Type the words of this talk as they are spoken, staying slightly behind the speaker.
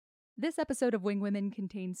This episode of Wing Women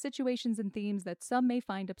contains situations and themes that some may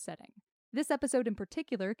find upsetting. This episode in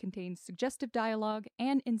particular contains suggestive dialogue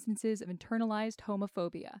and instances of internalized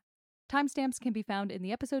homophobia. Timestamps can be found in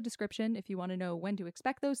the episode description if you want to know when to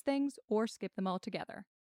expect those things or skip them altogether.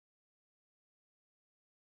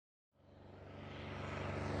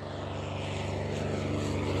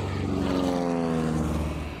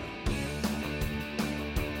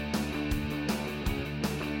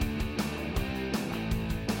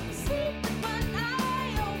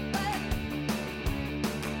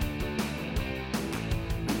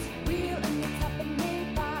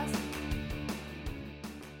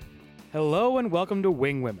 Hello and welcome to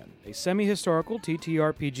Wing Women, a semi-historical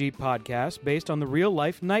TTRPG podcast based on the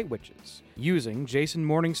real-life Night Witches, using Jason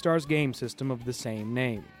Morningstar's game system of the same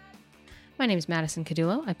name. My name is Madison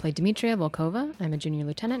Cadullo. I play Demetria Volkova. I'm a junior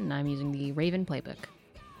lieutenant, and I'm using the Raven playbook.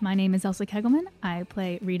 My name is Elsa Kegelman. I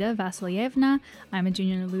play Rita Vasilyevna. I'm a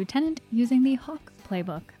junior lieutenant using the Hawk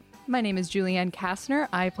playbook. My name is Julianne Kastner.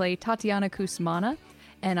 I play Tatiana Kusmana,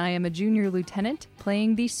 and I am a junior lieutenant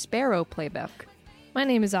playing the Sparrow playbook. My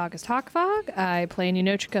name is August Hawkvog. I play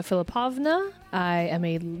Ninochka Filipovna. I am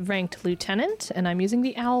a ranked lieutenant, and I'm using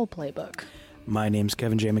the Owl playbook. My name's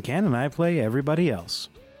Kevin J. McCann, and I play everybody else.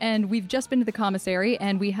 And we've just been to the commissary,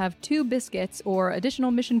 and we have 2 biscuits or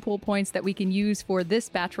additional mission pool points that we can use for this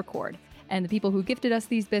batch record. And the people who gifted us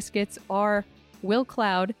these biscuits are Will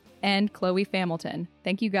Cloud and Chloe Familton.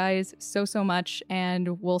 Thank you guys so much,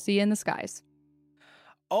 and we'll see you in the skies.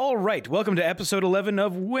 All right, welcome to episode 11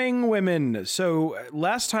 of Wing Women. So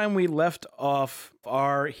last time we left off,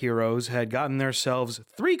 our heroes had gotten themselves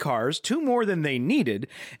 3 cars, 2 more than they needed,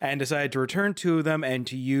 and decided to return 2 of them and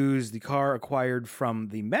to use the car acquired from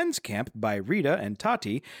the men's camp by Rita and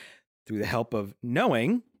Tati through the help of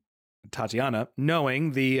Tatiana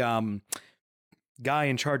knowing the guy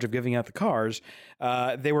in charge of giving out the cars.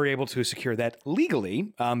 They were able to secure that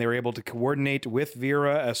legally. They were able to coordinate with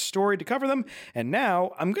Vera a story to cover them. And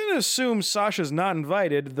now, I'm going to assume Sasha's not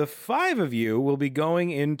invited. The 5 of you will be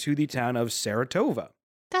going into the town of Saratova.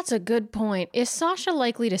 That's a good point. Is Sasha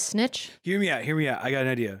likely to snitch? Hear me out. I got an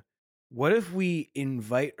idea. What if we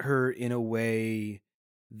invite her in a way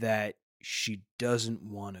that she doesn't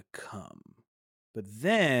want to come? But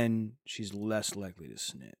then she's less likely to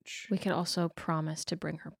snitch. We could also promise to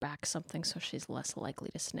bring her back something so she's less likely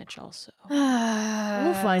to snitch also.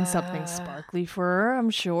 We'll find something sparkly for her, I'm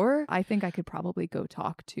sure. I think I could probably go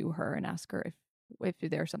talk to her and ask her if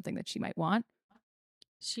there's something that she might want.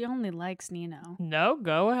 She only likes Nino. No,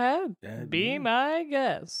 go ahead. Be my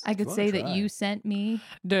guest. I could say that you sent me.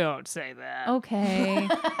 Don't say that. Okay.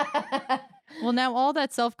 Well, now all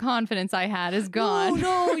that self-confidence I had is gone.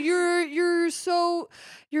 No, you're so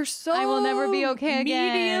I will never be okay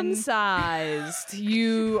again. Medium-sized.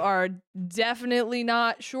 You are definitely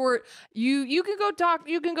not short. You can go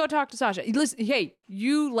talk to Sasha. Listen, hey,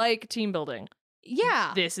 you like team building.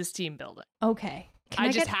 Yeah. This is team building. Okay. I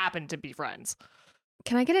just happen to be friends.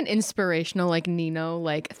 Can I get an inspirational, Nino,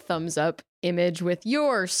 thumbs up image with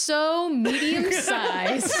 "you're so medium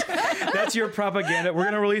sized"? That's your propaganda. We're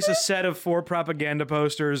going to release a set of 4 propaganda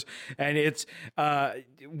posters, and it's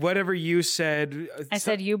whatever you said. I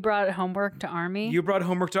said you brought homework to Army. You brought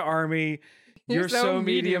homework to Army. You're so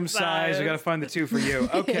medium-sized. We got to find the 2 for you.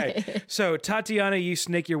 Okay. So, Tatiana, you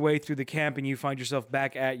snake your way through the camp and you find yourself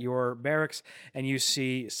back at your barracks, and you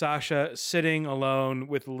see Sasha sitting alone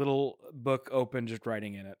with a little book open, just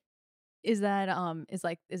writing in it. Is that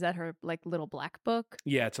is that her little black book?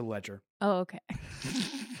 Yeah, it's a ledger. Oh, okay.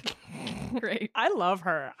 Great. I love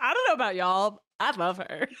her. I don't know about y'all. I love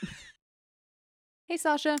her. Hey,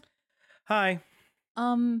 Sasha. Hi.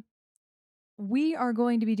 We are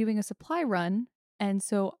going to be doing a supply run, and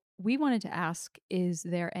so we wanted to ask, is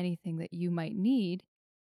there anything that you might need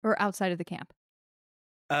or outside of the camp?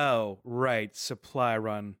 Oh, right. Supply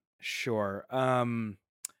run. Sure. God,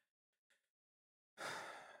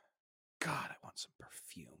 I want some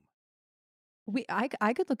perfume.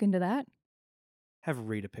 I could look into that. Have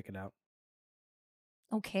Rita pick it out.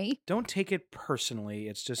 Okay. Don't take it personally.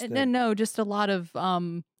 It's just that... No, just a lot of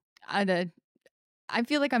I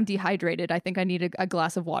feel like I'm dehydrated. I think I need a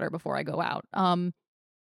glass of water before I go out.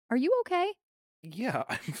 Are you okay? Yeah.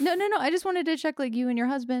 No. I just wanted to check you and your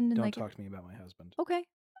husband. And Don't talk to me about my husband. Okay.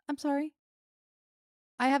 I'm sorry.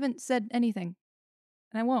 I haven't said anything,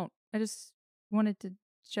 and I won't. I just wanted to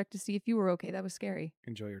check to see if you were okay. That was scary.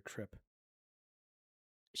 Enjoy your trip.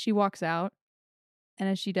 She walks out, and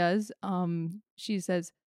as she does, she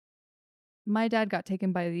says, "My dad got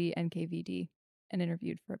taken by the NKVD and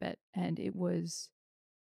interviewed for a bit, and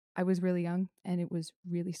I was really young, and it was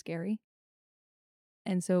really scary.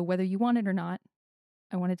 And so whether you want it or not,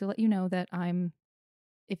 I wanted to let you know that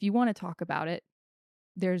if you want to talk about it,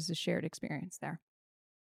 there's a shared experience there.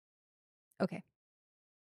 Okay.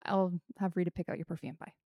 I'll have Rita pick out your perfume.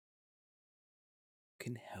 Bye.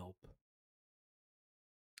 Can help.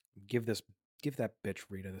 Give that bitch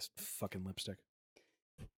Rita this fucking lipstick.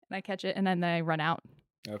 And I catch it, and then I run out.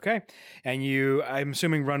 Okay. And you, I'm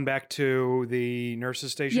assuming, run back to the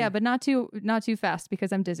nurse's station? Yeah, but not too fast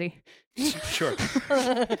because I'm dizzy. Sure.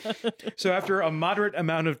 So after a moderate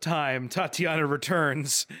amount of time, Tatiana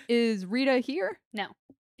returns. Is Rita here? No.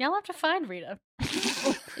 Y'all have to find Rita.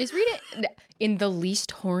 Is Rita, in the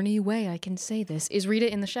least horny way I can say this, is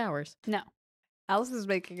Rita in the showers? No. Elsa's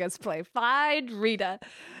making us play Find Rita.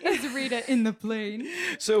 Is Rita in the plane?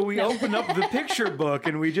 So we open up the picture book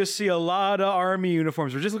and we just see a lot of army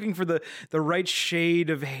uniforms. We're just looking for the right shade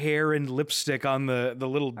of hair and lipstick on the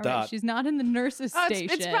little All dot. right, she's not in the nurse's station.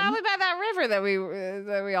 It's probably by that river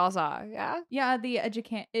that we all saw. Yeah, Yeah, the Edge of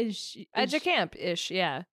camp-ish.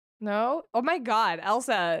 Yeah. No. Oh my God,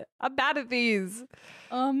 Elsa, I'm bad at these.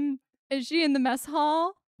 Is she in the mess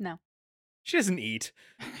hall? No. She doesn't eat.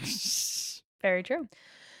 Very true.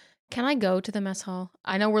 Can I go to the mess hall?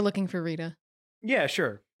 I know we're looking for Rita. Yeah,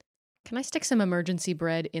 sure. Can I stick some emergency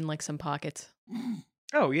bread in like some pockets?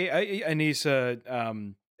 Oh, yeah,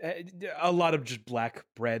 Anissa, a lot of just black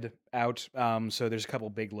bread out. So there's a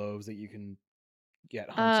couple big loaves that you can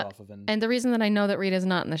get hunks off of. And the reason that I know that Rita's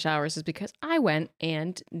not in the showers is because I went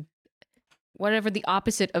and whatever the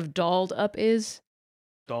opposite of dolled up is.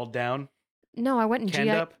 Dolled down? No, I went and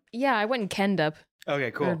Kenned up? Yeah, I went and kenned up.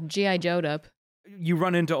 Okay, cool. Or G.I. Joe'd up. You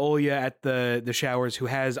run into Olya at the showers, who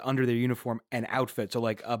has under their uniform an outfit. So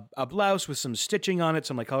like a blouse with some stitching on it,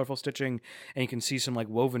 some like colorful stitching, and you can see some like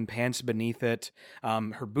woven pants beneath it.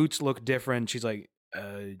 Her boots look different. She's like,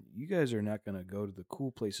 you guys are not gonna go to the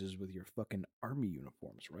cool places with your fucking army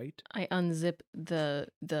uniforms, right? I unzip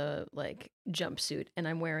the like jumpsuit and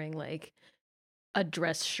I'm wearing like a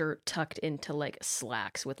dress shirt tucked into like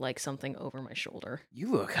slacks with like something over my shoulder.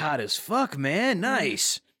 You look hot as fuck, man.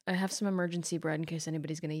 Nice. I have some emergency bread in case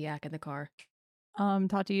anybody's gonna yak in the car.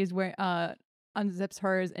 Tati is wearing unzips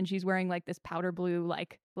hers, and she's wearing like this powder blue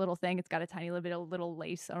like little thing. It's got a tiny little bit of little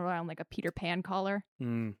lace around like a Peter Pan collar.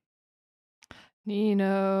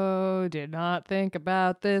 Nino did not think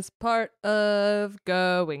about this part of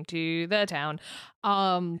going to the town.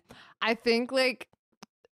 I think like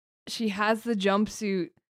she has the jumpsuit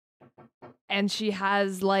and she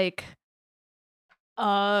has like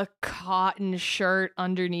a cotton shirt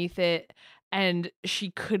underneath it, and she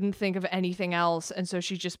couldn't think of anything else, and so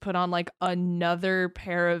she just put on like another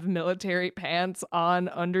pair of military pants on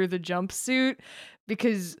under the jumpsuit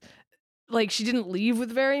because like she didn't leave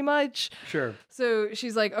with very much. Sure. So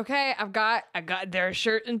she's like, okay, I got their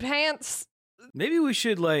shirt and pants. Maybe we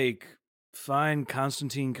should like find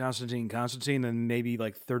Constantine, then maybe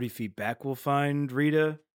like 30 feet back we'll find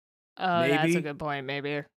Rita. That's a good point,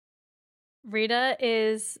 maybe. Rita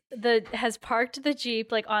has parked the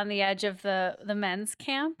Jeep like on the edge of the men's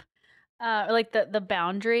camp, like the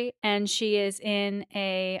boundary, and she is in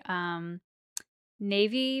a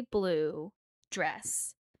navy blue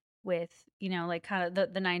dress with, you know, like kind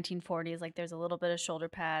of the 1940s, like there's a little bit of shoulder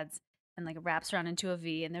pads and like it wraps around into a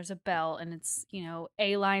V, and there's a belt, and it's, you know,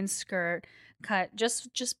 A-line skirt cut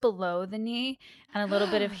just below the knee, and a little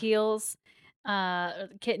bit of heels,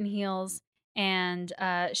 kitten heels. And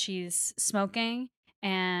she's smoking,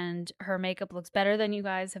 and her makeup looks better than you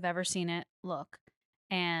guys have ever seen it look.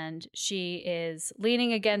 And she is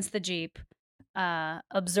leaning against the Jeep,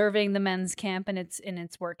 observing the men's camp and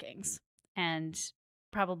its workings. And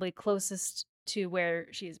probably closest to where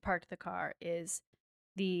she's parked the car is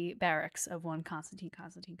the barracks of one Constantine.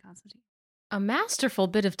 A masterful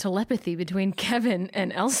bit of telepathy between Kevin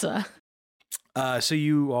and Elsa. So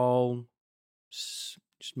you all just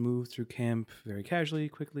move through camp very casually,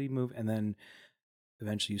 quickly move, and then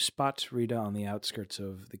eventually you spot Rita on the outskirts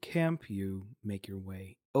of the camp. You make your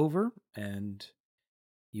way over, and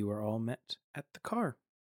you are all met at the car.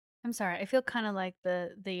 I'm sorry, I feel kind of like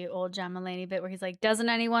the old John Mulaney bit where he's like, doesn't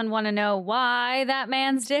anyone want to know why that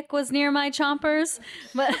man's dick was near my chompers?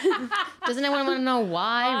 But doesn't anyone want to know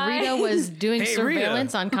why Rita was doing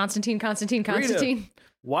surveillance on Constantine? Rita,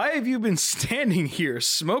 why have you been standing here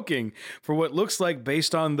smoking for what looks like,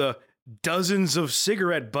 based on the dozens of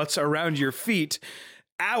cigarette butts around your feet,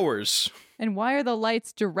 hours? And why are the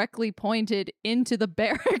lights directly pointed into the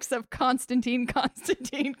barracks of Constantine?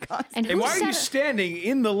 And why are you standing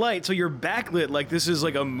in the light so you're backlit like this is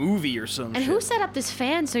like a movie or something? And who set up this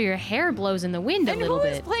fan so your hair blows in the wind a little bit?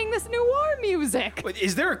 And who is playing this noir music?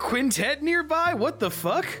 Is there a quintet nearby? What the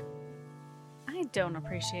fuck? I I don't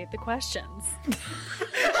appreciate the questions.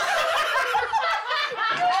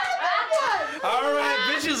 All right,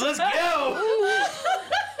 bitches, let's go.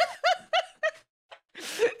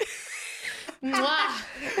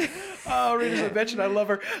 Oh, Rita's a bitch and I love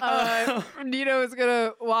her. Nino is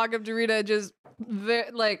gonna walk up to Rita and just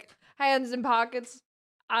like hands in pockets,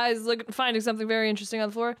 eyes finding something very interesting on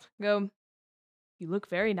the floor. Go, you look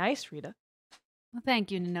very nice, Rita. Well, thank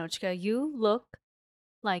you, Ninochka. You look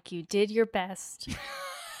like you did your best.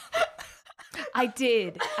 I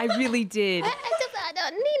did. I really did. Nino,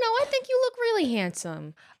 I think you look really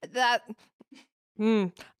handsome. That's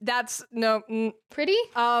no. Pretty?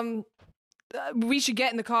 We should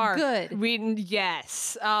get in the car. Good.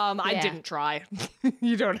 Yes. I didn't try.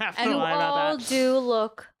 You don't have to And you lie about all that. do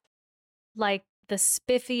look like the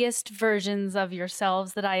spiffiest versions of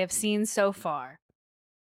yourselves that I have seen so far.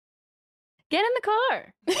 Get in the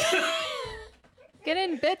car. Get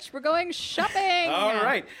in, bitch. We're going shopping. All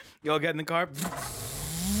right. You all get in the car.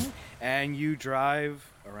 And you drive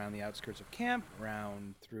around the outskirts of camp,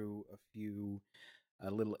 around through a few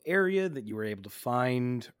little area that you were able to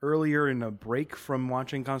find earlier in a break from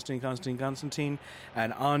watching Constantine,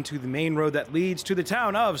 and onto the main road that leads to the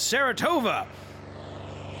town of Saratova.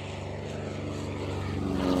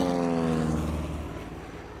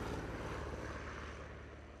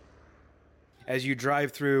 As you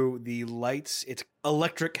drive through, the lights, it's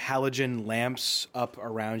electric halogen lamps up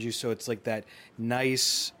around you, so it's like that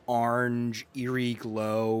nice orange, eerie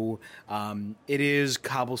glow. It is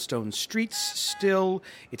cobblestone streets still.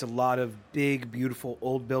 It's a lot of big, beautiful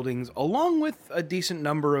old buildings, along with a decent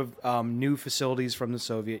number of new facilities from the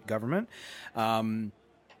Soviet government. Olya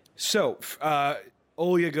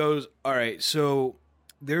goes, all right, so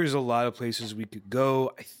there's a lot of places we could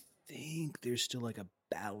go. I think there's still like a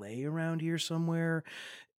ballet around here somewhere.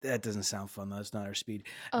 That doesn't sound fun, though. That's not our speed.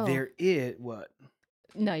 Oh. What?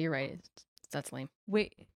 No, you're right. That's lame.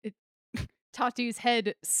 Wait, Tati's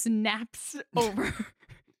head snaps over.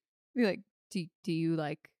 Be like, do you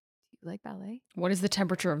like ballet? What is the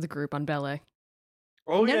temperature of the group on ballet?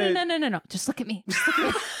 Oh, No. Just look at me. Just look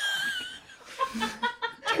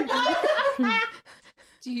at me.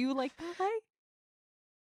 Do you like ballet?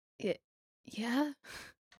 Yeah.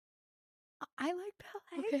 I like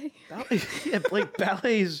ballet. Okay. Yeah, like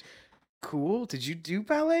ballet's cool. Did you do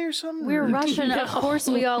ballet or something? We're Or- Russian. No. Of course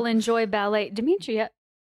we all enjoy ballet. Demetria,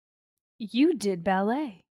 you did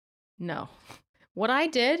ballet. No. What I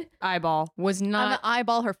did Eyeball. was I'm not. gonna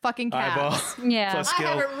eyeball her fucking Eyeball. calves. Yeah. Plus I skill.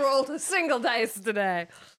 haven't rolled a single dice today.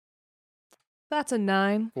 That's a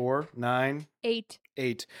 9. 4, 9, 8.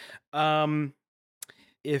 8.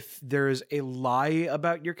 If there is a lie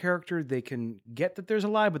about your character, they can get that there's a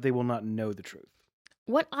lie, but they will not know the truth.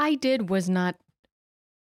 What I did was not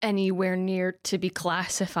anywhere near to be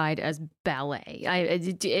classified as ballet.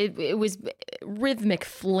 It was rhythmic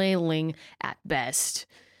flailing at best,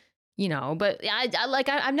 you know. But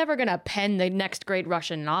I'm never gonna pen the next great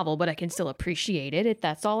Russian novel, but I can still appreciate it.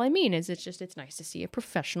 That's all I mean. It's nice to see a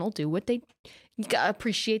professional do what they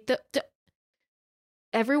appreciate. The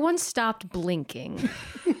everyone stopped blinking.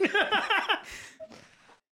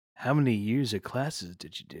 How many years of classes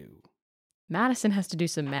did you do? Madison has to do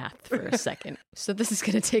some math for a second, so this is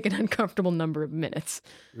going to take an uncomfortable number of minutes.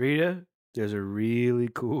 Rita, there's a really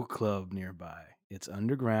cool club nearby. It's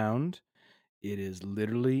underground. It is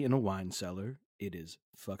literally in a wine cellar. It is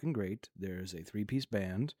fucking great. There's a 3-piece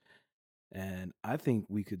band. And I think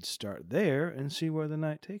we could start there and see where the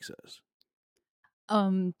night takes us.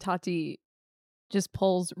 Tati just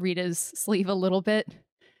pulls Rita's sleeve a little bit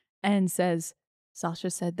and says, Sasha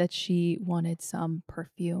said that she wanted some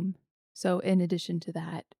perfume. So in addition to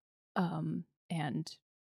that, and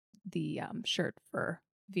the shirt for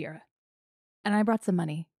Vera. And I brought some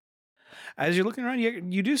money. As you're looking around,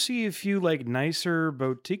 you do see a few like nicer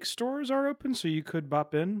boutique stores are open, so you could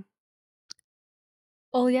bop in.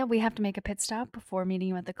 Oh, yeah, we have to make a pit stop before meeting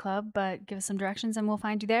you at the club, but give us some directions and we'll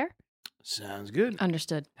find you there. Sounds good.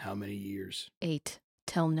 Understood. How many years? 8.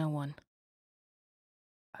 Tell no one.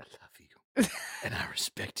 I love you. And I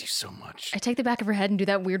respect you so much. I take the back of her head and do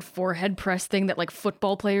that weird forehead press thing that like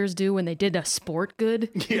football players do when they did a sport good.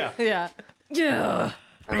 Yeah. Yeah. Yeah.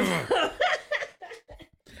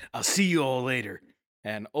 I'll see you all later.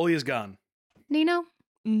 And Olya's gone. Nino?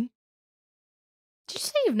 Mhm. Did you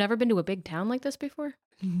say you've never been to a big town like this before?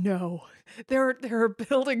 No. There are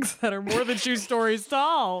buildings that are more than 2 stories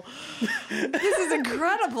tall. This is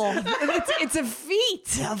incredible. It's a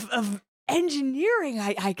feat of engineering,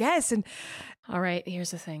 I guess. And All right,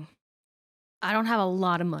 here's the thing. I don't have a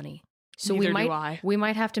lot of money. So Neither do I. we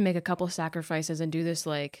might have to make a couple sacrifices and do this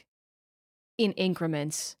like in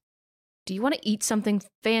increments. Do you want to eat something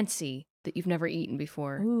fancy that you've never eaten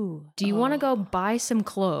before? Ooh. Do you want to go buy some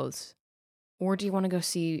clothes? Or do you want to go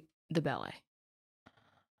see the ballet?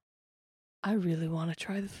 I really want to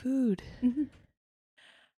try the food. Mhm.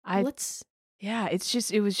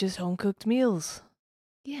 It was just home cooked meals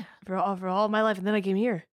Yeah. for all my life, and then I came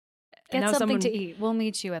here. And Get now something to eat. We'll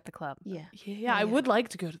meet you at the club. Yeah. Yeah, I would like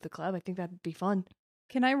to go to the club. I think that'd be fun.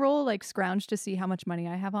 Can I roll like scrounge to see how much money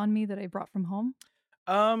I have on me that I brought from home?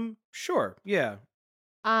 Sure. Yeah.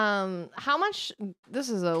 How much? This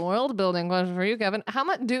is a world building question for you, Kevin. How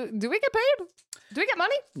much do we get paid? Do we get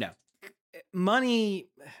money? No.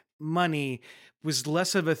 Money was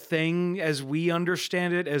less of a thing as we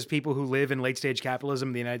understand it as people who live in late stage capitalism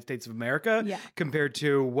in the United States of America Yeah. compared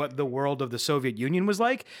to what the world of the Soviet Union was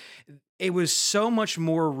like. It was so much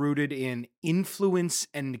more rooted in influence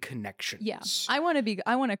and connections. Yeah. I want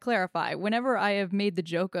to clarify. Whenever I have made the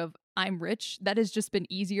joke of I'm rich, that has just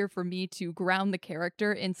been easier for me to ground the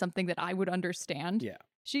character in something that I would understand. Yeah.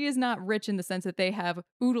 She is not rich in the sense that they have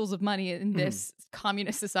oodles of money in this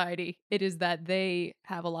communist society. It is that they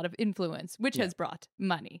have a lot of influence, which has brought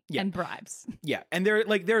money and bribes. Yeah. And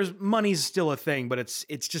there's money's still a thing, but it's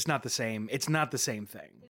just not the same. It's not the same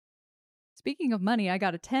thing. Speaking of money, I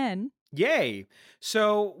got a 10. Yay.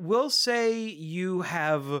 So we'll say you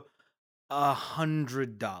have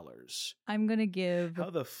 $100. I'm going to give... How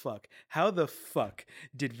the fuck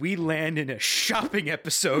did we land in a shopping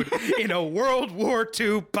episode in a World War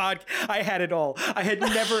II podcast? I had it all. I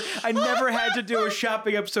never had to do a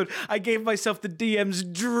shopping episode. I gave myself the DM's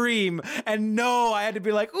dream. And no, I had to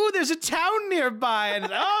be like, ooh, there's a town nearby. And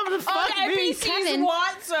the fuck me. Kevin,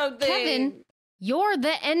 want something. Kevin, you're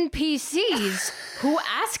the NPCs who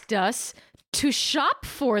asked us to shop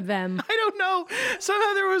for them. I don't know.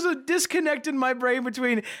 Somehow there was a disconnect in my brain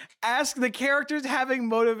between the characters having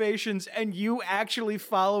motivations and you actually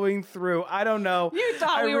following through. I don't know. You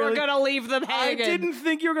thought we were going to leave them hanging. I didn't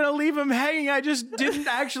think you were going to leave them hanging. I just didn't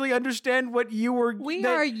actually understand what you were... We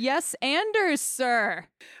are yes-anders, sir.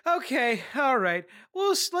 Okay, all right.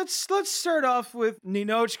 Well, let's start off with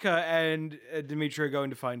Ninochka and Dmitri going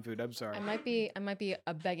to find food. I'm sorry. I might be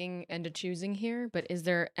a begging and a choosing here, but is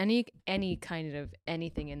there any kind of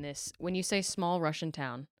anything in this when you say small Russian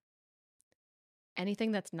town?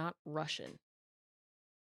 Anything that's not Russian?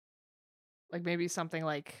 Like maybe something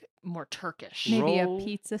like more Turkish. Maybe Roll- a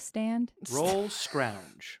pizza stand. Roll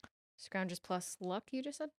scrounge. Scrounges plus luck, you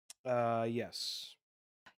just said? Yes.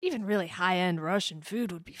 Even really high-end Russian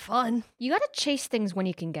food would be fun. You gotta chase things when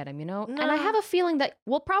you can get them, you know? And I No. have a feeling that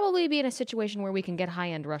we'll probably be in a situation where we can get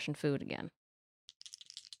high-end Russian food again.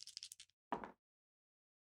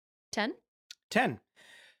 10? 10.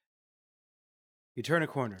 You turn a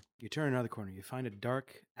corner. You turn another corner. You find a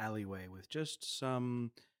dark alleyway with just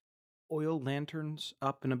some oil lanterns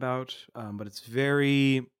up and about, but it's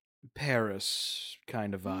very Paris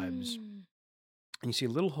kind of vibes. And you see a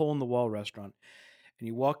little hole in the wall restaurant, and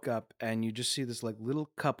you walk up and you just see this like little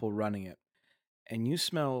couple running it, and you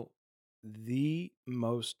smell the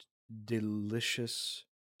most delicious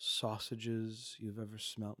sausages you've ever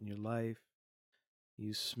smelt in your life.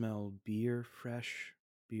 You smell beer, fresh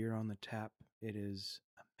beer on the tap. It is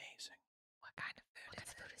amazing. What kind of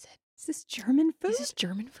food is it? Is this German food? Is this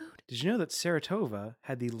German food? Did you know that Saratova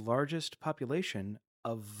had the largest population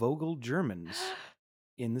of Vogel Germans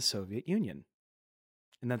in the Soviet Union?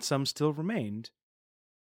 And that some still remained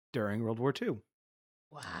during World War II.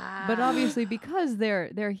 Wow. But obviously, because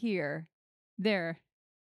they're here, they're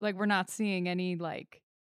like we're not seeing any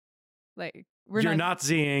You're not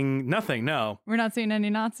seeing nothing, no. we're not seeing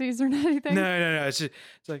any Nazis or anything. No. It's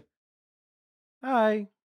like, hi.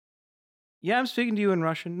 Yeah, I'm speaking to you in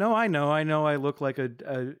Russian. No, I know. I look like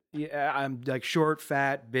I'm like short,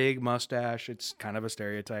 fat, big mustache. It's kind of a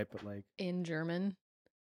stereotype, but like. In German?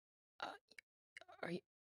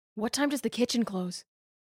 What time does the kitchen close?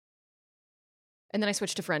 And then I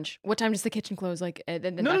switched to French. What time does the kitchen close? Like, then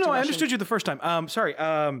back to No, I Russian. understood you the first time. Sorry.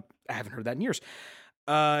 I haven't heard that in years.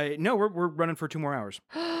 No, we're running for 2 more hours.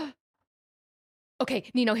 Okay,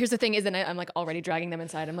 Nino, here's the thing is, and I'm like already dragging them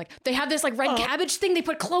inside. I'm like, they have this like red cabbage thing. They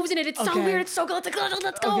put cloves in it. It's so Okay. weird. It's so good.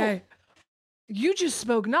 Let's go. Okay. You just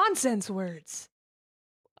spoke nonsense words.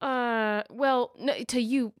 Well, no, to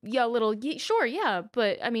you, yeah, sure, yeah.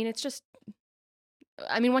 But I mean, it's just,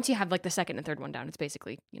 I mean, once you have like the second and third one down, it's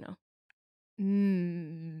basically, you know.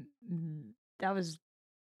 That was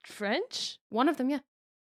French? One of them, yeah.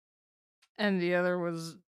 And the other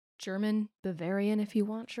was... German, Bavarian, if you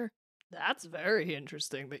want, sure. That's very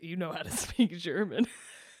interesting that you know how to speak German.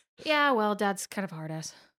 Yeah, well, Dad's kind of hard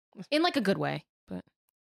ass. In like a good way, but.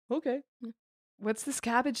 Okay. What's this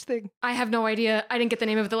cabbage thing? I have no idea. I didn't get the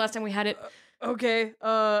name of it the last time we had it. Okay.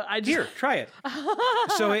 I just Here, try it.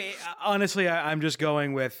 So honestly, I'm just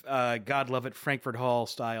going with God love it, Frankfurt Hall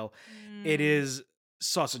style. It is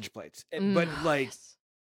sausage plates, but like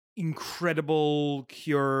incredible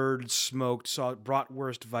cured smoked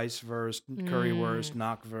bratwurst, weisswurst, currywurst,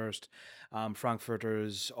 knockwurst,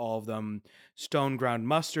 frankfurters, all of them, stone ground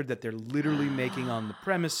mustard that they're literally making on the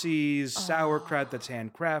premises, sauerkraut that's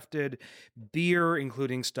handcrafted, beer,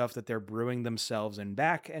 including stuff that they're brewing themselves and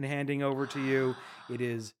back and handing over to you. It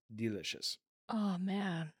is delicious. Oh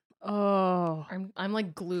man. Oh. I'm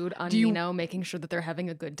like glued on Do you- Nino, making sure that they're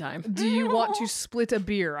having a good time. Do you want to split a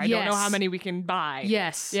beer? I don't know how Yes. many we can buy.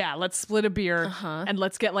 Yes. Yeah, let's split a beer Uh-huh. and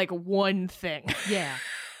let's get like one thing. Yeah.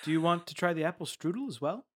 Do you want to try the apple strudel as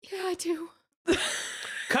well? Yeah, I do.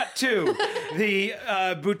 Cut to the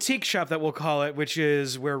boutique shop that we'll call it, which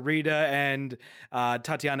is where Rita and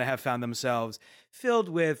Tatiana have found themselves, filled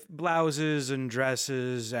with blouses and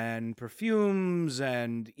dresses and perfumes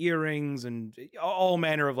and earrings and all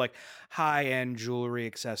manner of like high-end jewelry,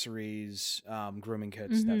 accessories, grooming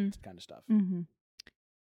kits, that kind of stuff. Mm-hmm.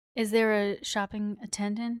 Is there a shopping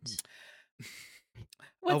attendant?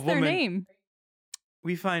 What's their woman- name?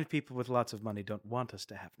 We find people with lots of money don't want us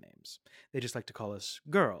to have names. They just like to call us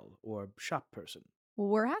girl or shop person. Well,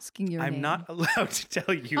 we're asking your I'm name. not allowed to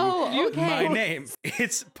tell you Oh, okay. my name.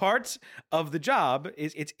 It's part of the job.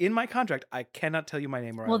 It's in my contract. I cannot tell you my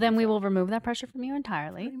name. Or Well, then we will remove that pressure from you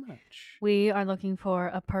entirely. Pretty much. We are looking for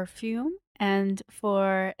a perfume and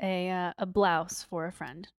for a blouse for a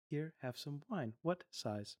friend. Here, have some wine. What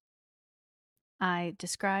size? I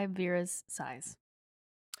describe Vera's size.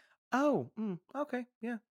 Oh, okay,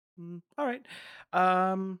 yeah. All right.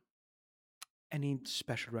 Any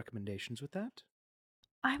special recommendations with that?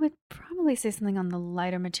 I would probably say something on the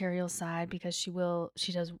lighter material side because she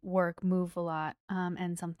does move a lot,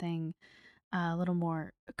 and something a little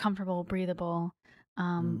more comfortable, breathable,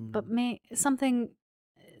 but something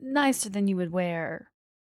nicer than you would wear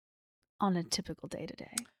on a typical day to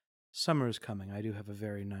day. Summer is coming. I do have a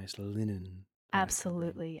very nice linen. that I can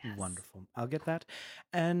Absolutely, bring. yes. Wonderful. I'll get that.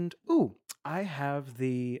 And I have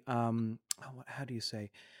the how do you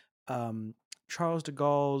say, Charles de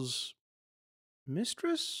Gaulle's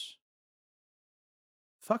mistress,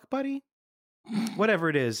 fuck buddy, whatever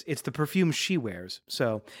it is. It's the perfume she wears.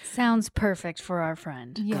 So Sounds perfect for our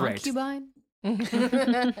friend. Yeah. Great. Concubine?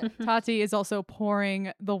 Tati is also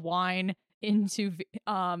pouring the wine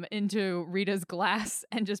into Rita's glass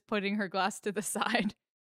and just putting her glass to the side.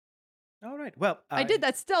 all right. Well, I did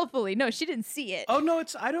that stealthily. No, she didn't see it. Oh no,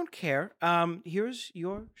 I don't care. Here's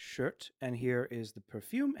your shirt, and here is the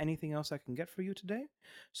perfume. Anything else I can get for you today?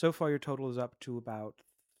 So far, your total is up to about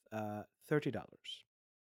 $30.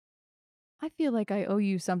 I feel like I owe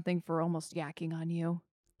you something for almost yakking on you.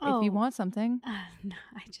 If you Oh. want something. No,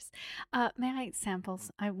 I just may I samples?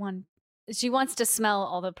 She wants to smell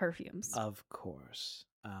all the perfumes. Of course.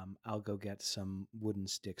 I'll go get some wooden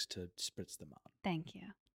sticks to spritz them on. Thank you.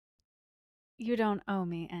 You don't owe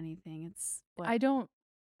me anything. It's what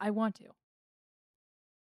I want to.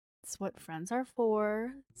 it's what friends are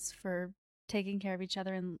for. It's for taking care of each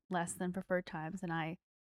other in less than preferred times, and I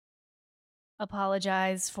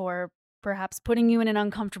apologize for perhaps putting you in an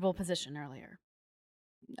uncomfortable position earlier.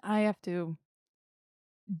 I have to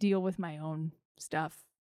deal with my own stuff.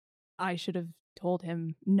 I should have told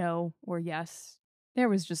him no or yes. There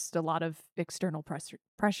was just a lot of external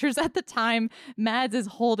pressures at the time. Mads is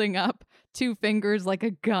holding up 2 fingers like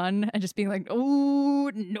a gun and just being like, "Oh,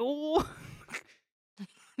 no."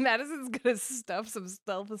 Madison's gonna stuff some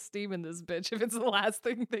self-esteem in this bitch if it's the last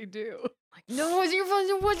thing they do. Like, no, it wasn't your fault.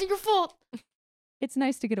 It wasn't your fault. It's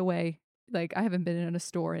nice to get away. Like, I haven't been in a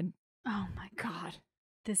store in Oh my God.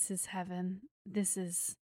 This is heaven. This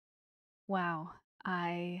is wow.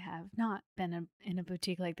 I have not been in a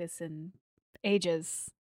boutique like this in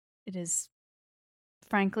ages. It is,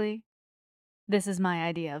 frankly, this is my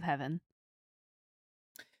idea of heaven.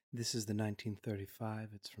 This is the 1935.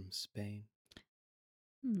 It's from Spain.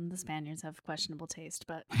 The Spaniards have questionable taste,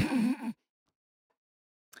 but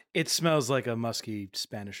It smells like a musky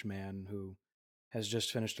Spanish man who has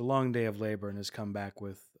just finished a long day of labor and has come back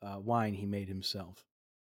with wine he made himself.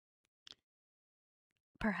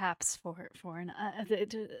 perhaps for an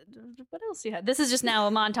what else do you have? This is just now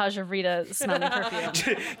a montage of Rita smelling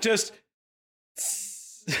perfume. just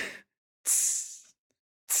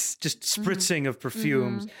spritzing of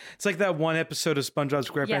perfumes. It's like that one episode of SpongeBob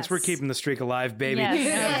SquarePants. Yes. We're keeping the streak alive, baby.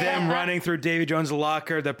 Yes. Them running through Davy Jones'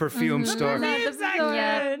 locker, the perfume store.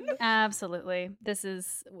 Yeah, absolutely. This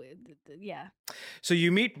is yeah. So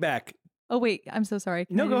you meet back. Oh, wait. I'm so sorry.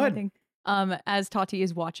 Can No, I do go one ahead. thing? as Tati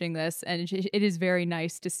is watching this, and it is very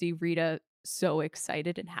nice to see Rita so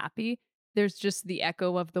excited and happy. There's just the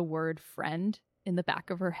echo of the word friend in the back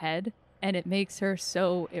of her head, and it makes her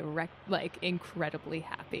so incredibly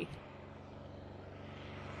happy.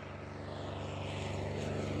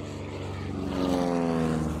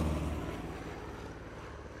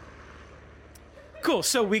 Cool.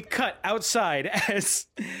 So we cut outside as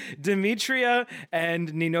Demetria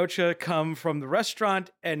and Ninocha come from the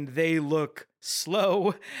restaurant, and they look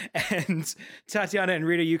slow. And Tatiana and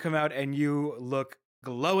Rita, you come out and you look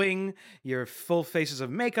glowing. You're full faces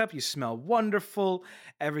of makeup. You smell wonderful.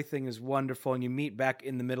 Everything is wonderful. And you meet back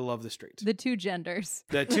in the middle of the street. The two genders.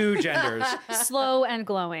 The two genders. Slow and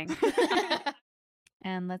glowing.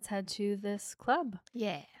 And let's head to this club.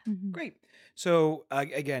 Yeah. Great. So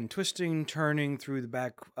again, twisting, turning through the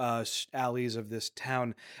back alleys of this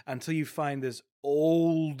town until you find this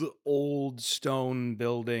old stone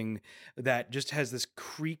building that just has this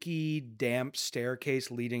creaky, damp staircase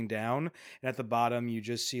leading down. And at the bottom, you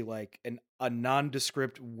just see like a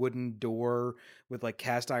nondescript wooden door with like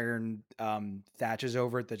cast iron thatches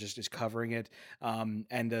over it that just is covering it,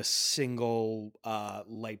 and a single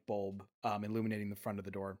light bulb illuminating the front of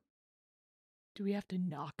the door. Do we have to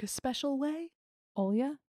knock a special way?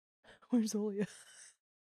 Olya? Where's Olya?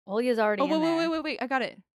 Olya's already in there. Wait. I got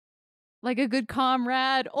it. Like a good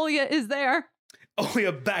comrade, Olya is there.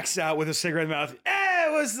 Olya backs out with a cigarette in the mouth. Hey,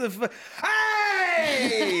 what's the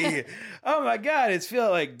hey! Oh my God, it's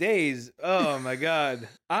feeling like days. Oh my God.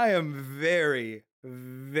 I am very,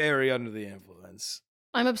 very under the influence.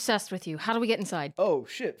 I'm obsessed with you. How do we get inside? Oh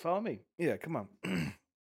shit, follow me. Yeah, come on.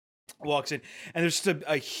 Walks in, and there's just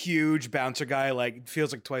a huge bouncer guy, like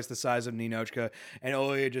feels like twice the size of Ninochka, and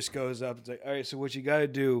Olya just goes up and like, all right, so what you gotta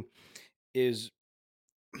do is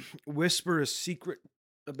whisper a secret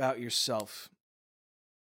about yourself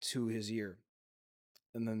to his ear,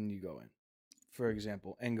 and then you go in, for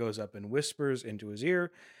example, and goes up and whispers into his ear,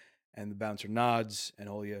 and the bouncer nods, and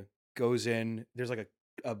Olya goes in. There's like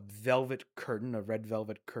a velvet curtain, a red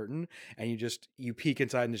velvet curtain, and you peek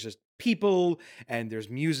inside, and there's just people, and there's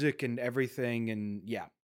music and everything, and yeah.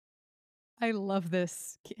 I love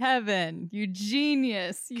this. Kevin, you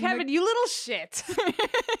genius. Kevin, you little shit.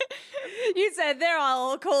 You said they're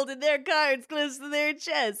all cold in their cards close to their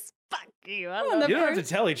chests. Fuck you. I love You don't have to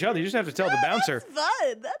tell each other. You just have to tell the bouncer.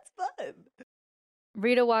 That's fun.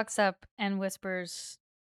 Rita walks up and whispers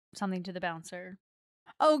something to the bouncer.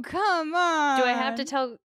 Oh, come on. Do I have to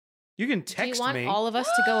tell? You can Do text you want me. all of us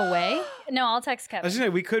to go away? No, I'll text I was Kevin. gonna say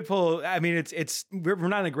we could pull. I mean, we're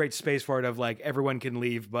not in a great space for it. Of like everyone can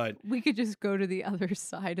leave, but We could just go to the other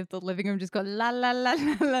side of the living room, just go la la la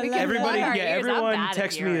la la la. everybody, our yeah, ears. I'm everyone bad at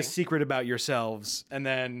text me a hearing. secret about yourselves, and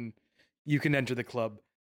then you can enter the club.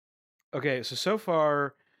 Okay, so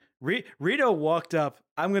far, Rito walked up.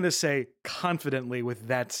 I'm gonna say confidently with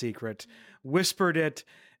that secret, whispered it,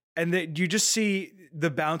 and you just see the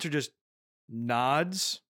bouncer just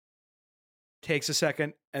nods. Takes a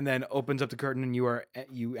second and then opens up the curtain, and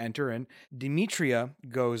you enter in. Demetria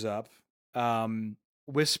goes up,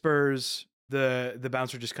 whispers. The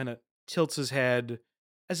bouncer just kind of tilts his head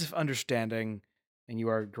as if understanding, and you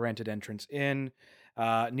are granted entrance in.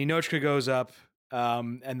 Ninochka goes up,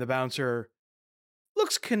 and the bouncer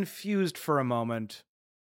looks confused for a moment.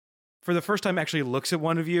 For the first time, actually looks at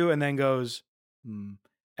one of you and then goes,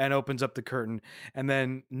 and opens up the curtain. And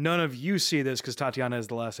then none of you see this because Tatiana is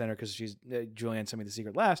the last enter because Julianne sent me the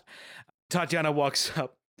secret last. Tatiana walks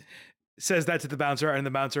up, says that to the bouncer, and the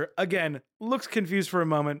bouncer, again, looks confused for a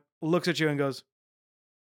moment, looks at you and goes,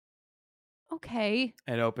 Okay.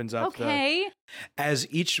 and opens up Okay. As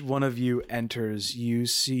each one of you enters, you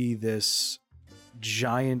see this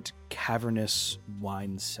giant cavernous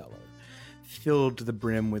wine cellar filled to the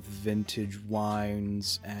brim with vintage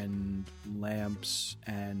wines and lamps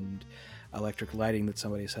and electric lighting that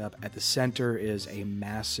somebody set up. At the center is a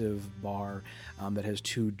massive bar that has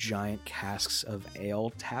two giant casks of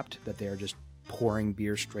ale tapped that they are just pouring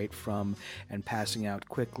beer straight from and passing out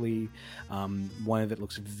quickly. One of it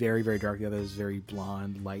looks very, very dark. The other is very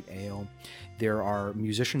blonde, light ale. There are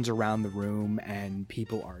musicians around the room, and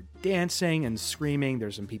people are dancing and screaming.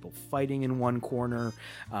 There's some people fighting in one corner.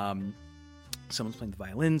 Someone's playing the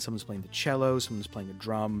violin, someone's playing the cello, someone's playing a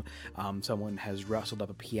drum, someone has rustled up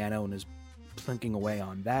a piano and is plinking away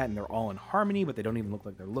on that, and they're all in harmony, but they don't even look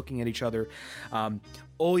like they're looking at each other.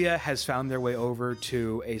 Olya has found their way over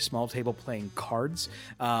to a small table playing cards,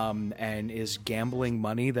 and is gambling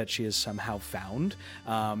money that she has somehow found.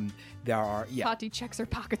 There are, Tati checks her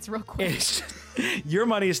pockets real quick. your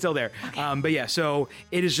money is still there. But yeah, so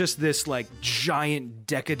it is just this like giant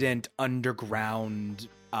decadent underground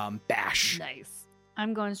bash. Nice.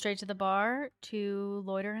 I'm going straight to the bar to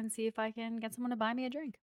loiter and see if I can get someone to buy me a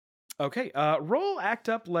drink. Okay, roll act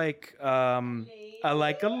up like a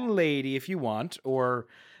lady if you want, or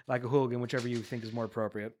like a hooligan, whichever you think is more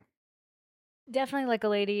appropriate. Definitely like a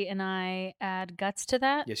lady, and I add guts to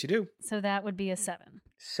that. Yes, you do. So that would be a 7.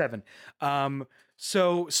 7.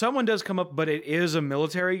 So someone does come up, but it is a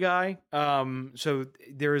military guy. So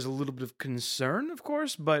there is a little bit of concern, of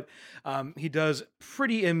course, but he does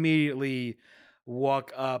pretty immediately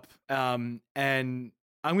walk up. And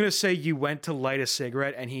I'm going to say you went to light a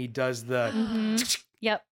cigarette, and he does the...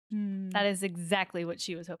 Yep. That is exactly what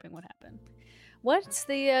she was hoping would happen. What's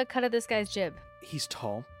the cut of this guy's jib? He's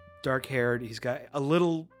tall, dark-haired. He's got a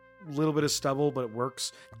little bit of stubble, but it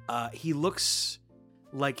works. He looks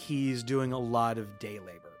like he's doing a lot of day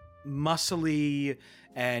labor. Muscly,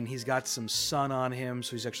 and he's got some sun on him,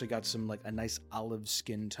 so he's actually got some like a nice olive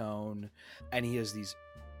skin tone, and he has these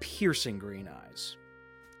piercing green eyes.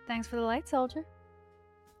 Thanks for the light, soldier.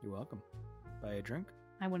 You're welcome. Buy a drink?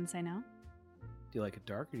 I wouldn't say no. Do you like it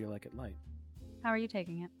dark or do you like it light? How are you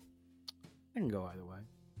taking it? I can go either way.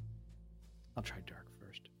 I'll try dark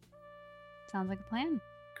first. Sounds like a plan.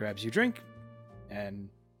 Grabs you a drink, and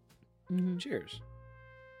cheers.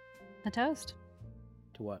 A toast.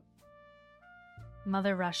 To what?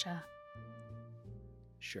 Mother Russia.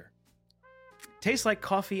 Sure. Tastes like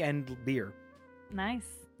coffee and beer. Nice.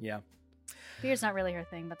 Yeah. Beer's not really her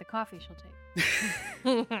thing, but the coffee she'll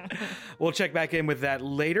take. We'll check back in with that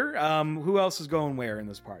later. Who else is going where in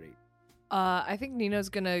this party? I think Nino's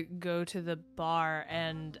gonna go to the bar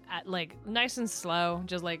and like nice and slow,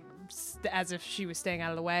 just like as if she was staying out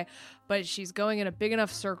of the way. But she's going in a big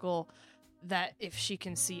enough circle that if she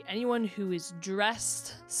can see anyone who is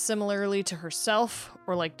dressed similarly to herself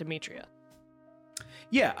or like Demetria.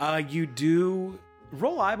 Yeah, you do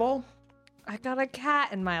roll eyeball. I got a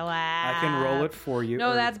cat in my lap. I can roll it for you.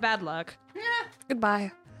 No, or- that's bad luck. Yeah.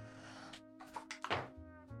 Goodbye.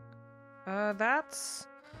 That's...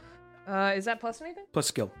 is that plus anything? Plus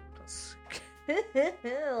skill. Plus...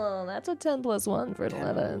 That's a 10 plus 1 for an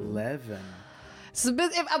 11. 11. So,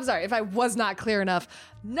 I'm sorry, if I was not clear enough,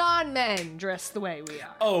 non-men dress the way we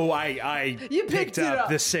are. Oh, I You picked it up.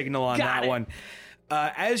 the signal on Got that it. one.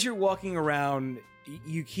 As you're walking around,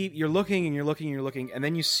 you're looking and you're looking and you're looking, and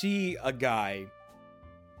then you see a guy,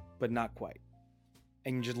 but not quite.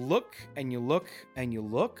 And you just look and you look and you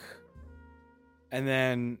look, and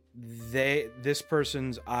then this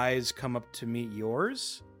person's eyes come up to meet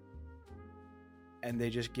yours, and they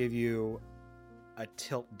just give you a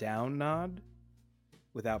tilt down nod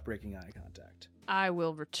without breaking eye contact. I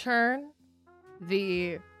will return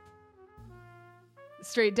the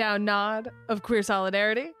straight down nod of queer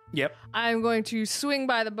solidarity. Yep. I'm going to swing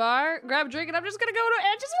by the bar, grab a drink, and I'm just going to go to,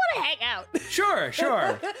 I just want to hang out.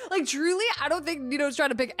 Sure. Like, truly, I don't think Nino's trying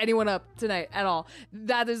to pick anyone up tonight at all.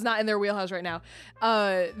 That is not in their wheelhouse right now.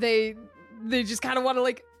 They just kind of want to,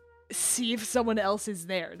 like, see if someone else is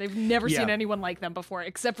there. They've never seen anyone like them before,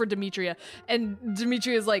 except for Demetria. And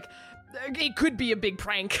Demetria's like, it could be a big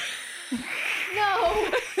prank. No.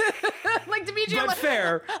 Like Demetria, But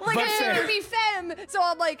fair. like but I fair. want to be femme, so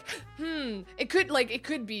I'm like, it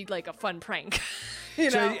could be like a fun prank. You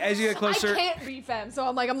So know? as you get closer, I can't be femme, so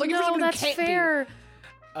I'm like, I'm looking for No, someone who that's can't fair.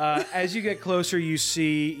 as you get closer, you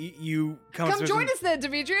see you be. Come join us then,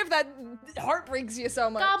 Demetria, if that heart breaks you so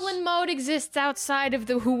much. Goblin mode exists outside of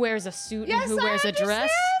the who wears a suit Yes, and who wears I a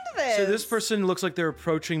dress. understand So this person looks like they're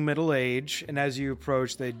approaching middle age, and as you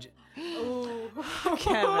approach, they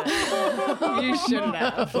Kevin, you shouldn't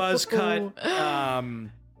have. buzz cut,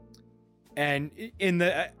 and in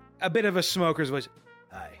a bit of a smoker's voice.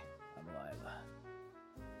 Hi, I'm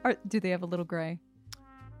Lila. Do they have a little gray?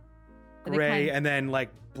 Are they Gray, kind- and then like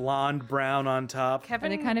blonde brown on top. Are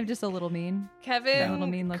they kind of just a little mean? Kevin A little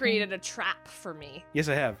mean looking? created a trap for me. Yes,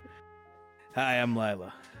 I have. Hi, I'm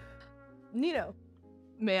Lila. Nino,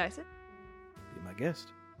 may I sit? Be my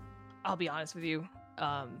guest. I'll be honest with you.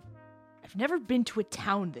 I've never been to a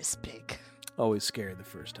town this big. Always scared the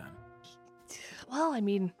first time. Well, I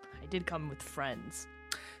mean, I did come with friends.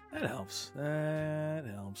 That helps. That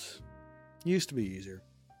helps. Used to be easier.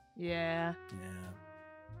 Yeah.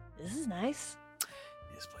 Yeah. This is nice.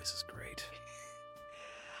 This place is great.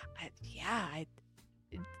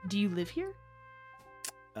 Do you live here?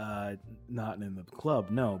 Not in the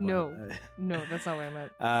club, no. But, No. No, that's not what I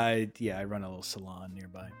meant. I run a little salon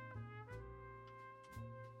nearby.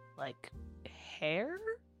 Like, hair?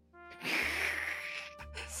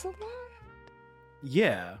 Salon?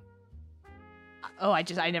 Yeah. Oh, I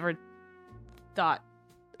never thought.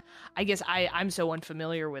 I guess I'm so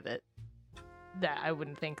unfamiliar with it that I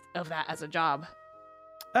wouldn't think of that as a job.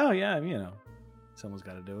 Oh, yeah, someone's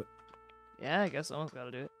got to do it. Yeah, I guess someone's got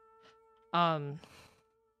to do it. Are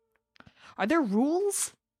there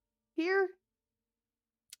rules here?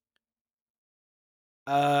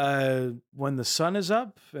 When the sun is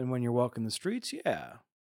up and when you're walking the streets, yeah.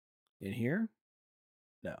 In here?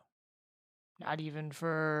 No. Not even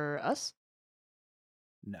for us?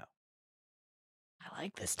 No. I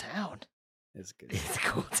like this town. It's good. It's a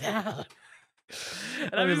cool town.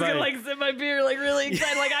 And I'm Everybody- just gonna like sip my beer like really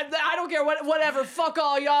excited. Like I don't care whatever. Fuck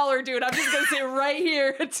all y'all are doing. I'm just gonna sit right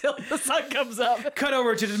here until the sun comes up. Cut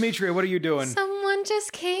over to Demetria. What are you doing? Someone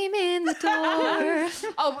just came in the door.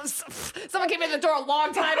 Oh, someone came in the door a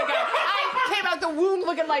long time ago. I came out the womb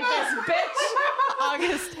looking like this, bitch.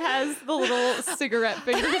 August has the little cigarette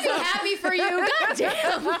fingers I'm up. happy for you.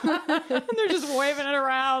 Goddamn. And they're just waving it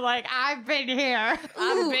around like I've been here.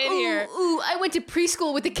 I've been here. Ooh, I went to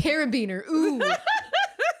preschool with a carabiner. Ooh.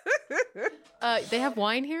 They have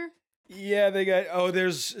wine here? Yeah, they got.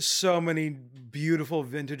 There's so many beautiful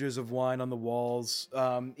vintages of wine on the walls.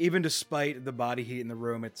 Even despite the body heat in the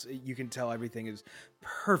room, you can tell everything is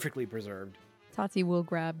perfectly preserved. Tati will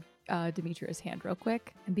grab Demetria's hand real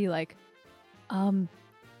quick and be like,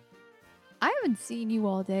 I haven't seen you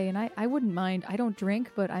all day, and I wouldn't mind. I don't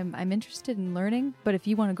drink, but I'm interested in learning. But if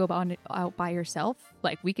you want to go out by yourself,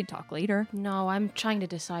 like, we can talk later. No, I'm trying to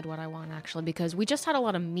decide what I want, actually, because we just had a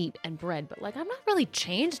lot of meat and bread, but, like, I'm not really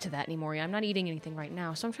changed to that anymore. I'm not eating anything right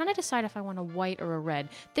now, so I'm trying to decide if I want a white or a red.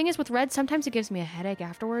 Thing is, with red, sometimes it gives me a headache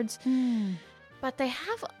afterwards. But they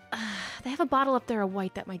have a bottle up there of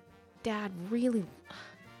white that my dad really...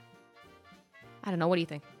 I don't know, what do you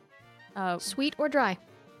think? Sweet or dry?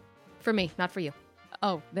 For me, not for you.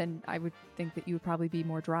 Oh, then I would think that you would probably be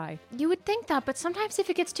more dry. You would think that, but sometimes if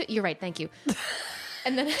it gets too... You're right, thank you.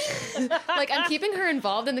 And then, like, I'm keeping her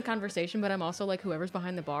involved in the conversation, but I'm also, like, whoever's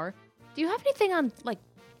behind the bar. Do you have anything on, like,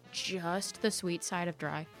 just the sweet side of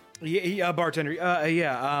dry? Yeah, bartender. We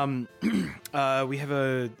have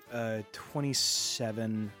a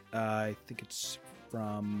 27. I think it's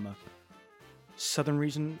from southern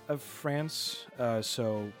region of France.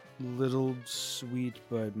 So little sweet,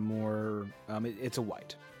 but more. It's a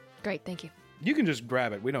white. Great, thank you. You can just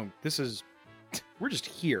grab it. We're just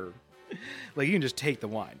here. Like, you can just take the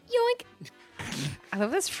wine. Yoink! I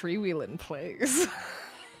love this freewheeling place.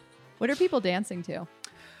 What are people dancing to?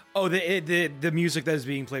 Oh, the music that is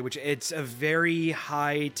being played, which it's a very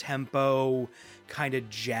high tempo, kind of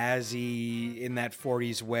jazzy in that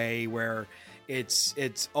 40s way, where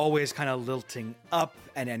it's always kind of lilting up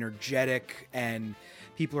and energetic, and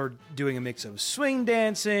people are doing a mix of swing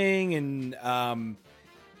dancing, and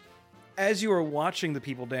as you are watching the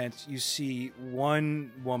people dance, you see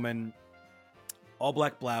one woman, all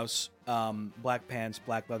black blouse, black pants,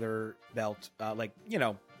 black leather belt,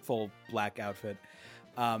 full black outfit,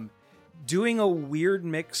 doing a weird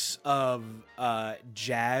mix of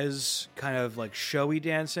jazz, kind of like showy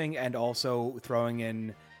dancing, and also throwing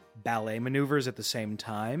in ballet maneuvers at the same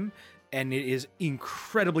time. And it is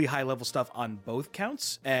incredibly high level stuff on both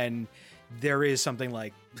counts. And there is something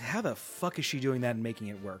like, how the fuck is she doing that and making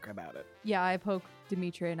it work about it? Yeah, I poke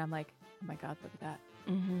Demetria and I'm like, oh my god, look at that.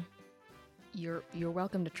 Mm-hmm. You're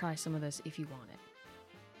welcome to try some of this if you want it.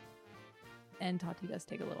 And Tati does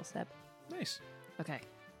take a little sip. Nice. Okay.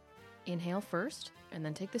 Inhale first, and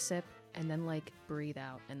then take the sip, and then, like, breathe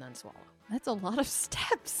out, and then swallow. That's a lot of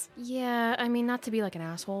steps. Yeah, I mean, not to be like an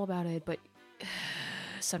asshole about it, but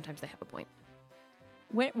sometimes they have a point.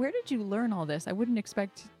 Where did you learn all this? I wouldn't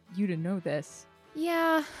expect you to know this.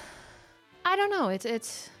 Yeah, I don't know.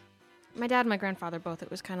 It's my dad and my grandfather both. It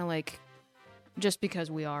was kind of like, just because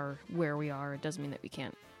we are where we are, it doesn't mean that we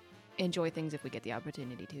can't enjoy things if we get the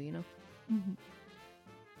opportunity to, you know? Mm-hmm.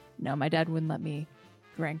 No, my dad wouldn't let me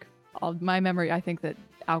drink. My memory, I think that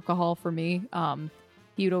alcohol for me,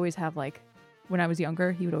 he would always have, like, when I was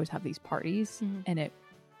younger, he would always have these parties, and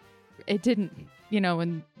it didn't,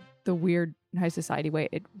 in the weird high society way,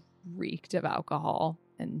 it reeked of alcohol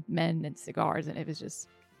and men and cigars, and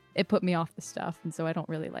it put me off the stuff, and so I don't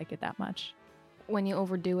really like it that much. When you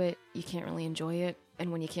overdo it, you can't really enjoy it,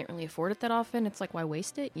 and when you can't really afford it that often, it's like, why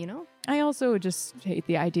waste it, you know? I also just hate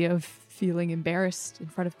the idea of feeling embarrassed in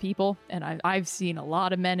front of people, and I've seen a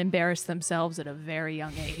lot of men embarrass themselves at a very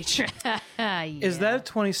young age. Yeah. Is that a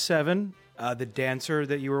 27? The dancer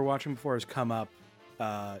that you were watching before has come up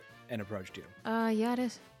and approached you. Yeah, it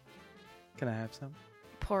is. Can I have some?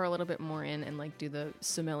 Pour a little bit more in and, like, do the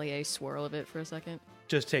sommelier swirl of it for a second.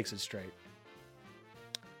 Just takes it straight.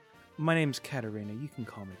 My name's Katerina. You can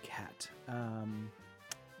call me Kat.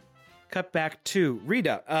 Cut back to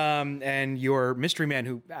Rita and your mystery man,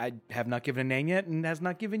 who I have not given a name yet and has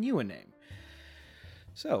not given you a name.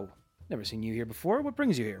 So, never seen you here before. What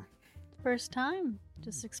brings you here? First time.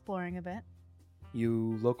 Just exploring a bit.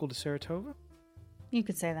 You local to Saratova? You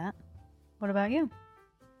could say that. What about you?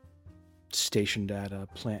 Stationed at a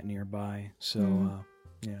plant nearby, so,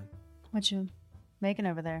 yeah. What you making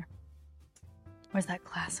over there? Or is that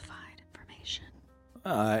classified information?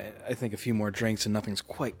 I think a few more drinks and nothing's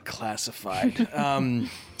quite classified.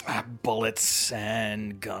 Bullets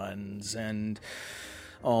and guns and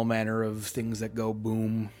all manner of things that go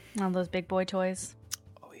boom. All those big boy toys.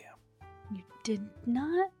 Oh, yeah. You did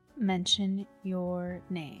not mention your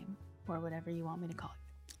name, or whatever you want me to call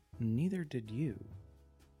you. Neither did you.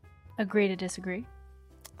 Agree to disagree?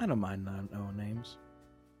 I don't mind not knowing names.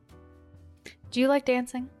 Do you like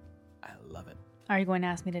dancing? I love it. Are you going to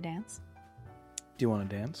ask me to dance? Do you want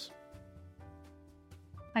to dance?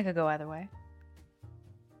 I could go either way.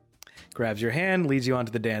 Grabs your hand, leads you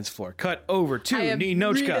onto the dance floor. Cut over to I am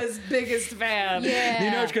Ninochka. Rita's biggest fan.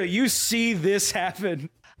 Ninochka, you see this happen.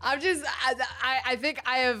 I think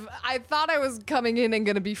I thought I was coming in and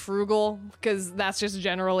gonna be frugal because that's just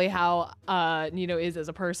generally how Nino is as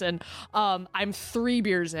a person. I'm 3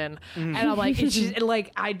 beers in, and I'm like, it's just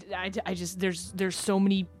like I just there's so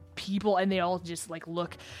many people and they all just like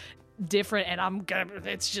look different, and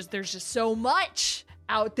there's just so much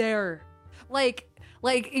out there, like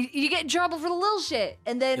you get in trouble for the little shit,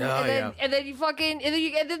 and then you fucking and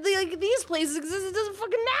then like these places exist. It doesn't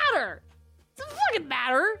fucking matter. It doesn't fucking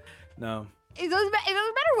matter. No. It doesn't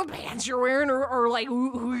matter what pants you're wearing or like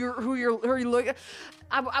who you look.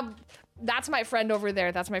 That's my friend over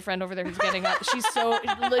there. That's my friend over there who's getting up. She's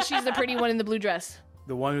the pretty one in the blue dress.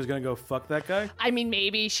 The one who's gonna go fuck that guy? I mean,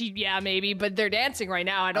 maybe maybe, but they're dancing right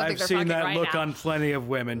now. I don't think they're fucking right now. I've seen that look on plenty of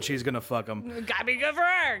women. She's gonna fuck him. Gotta be good for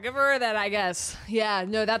her. Good for her then, I guess. Yeah,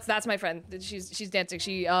 no, that's my friend. She's dancing.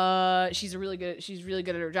 She's really good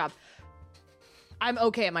at her job. I'm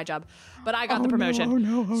okay at my job, but I got the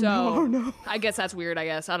promotion. So I guess that's weird. I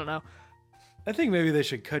guess I don't know. I think maybe they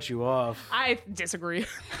should cut you off. I disagree.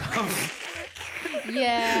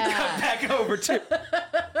 Yeah. Cut back over to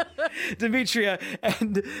Demetria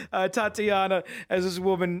and Tatiana as this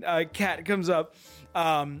woman, Kat, comes up.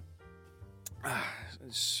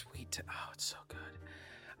 Sweet. Oh, it's so good.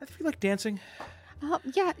 I feel like dancing.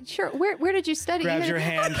 Yeah, sure. Where did you study? Grabs your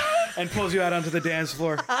hand and pulls you out onto the dance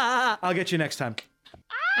floor. I'll get you next time.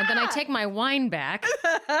 And then I take my wine back.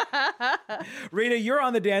 Rita, you're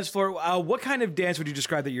on the dance floor. What kind of dance would you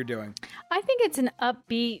describe that you're doing? I think it's an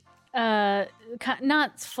upbeat,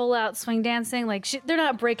 not full out swing dancing. Like they're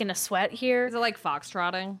not breaking a sweat here. Is it like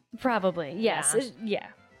foxtrotting? Probably, yes. Yeah.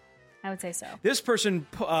 I would say so. This person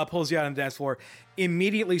pulls you out on the dance floor,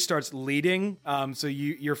 immediately starts leading. So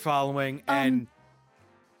you're following, and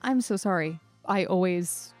I'm so sorry. I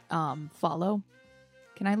always follow.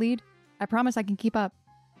 Can I lead? I promise I can keep up.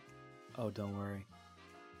 oh, don't worry.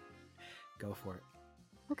 Go for it.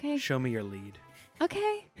 Okay. Show me your lead.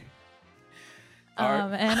 Okay.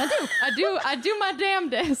 Art. And I do my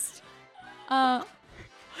damnedest. All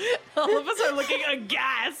of us are looking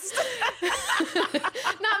aghast.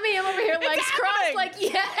 Not me. I'm over here legs crossed like,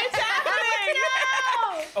 yeah, it's happening.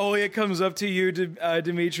 Olia comes up to you,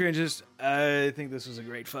 Dimitri, and just, I think this was a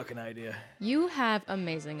great fucking idea. You have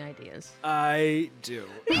amazing ideas. I do.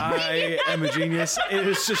 I am a genius. It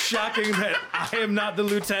is just shocking that I am not the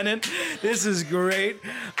lieutenant. This is great.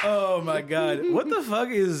 Oh my god. What the fuck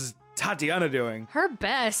is Tatiana doing? Her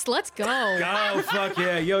best. Let's go. Oh, fuck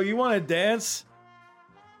yeah. Yo, you want to dance?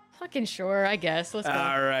 Fucking sure, I guess. Let's go.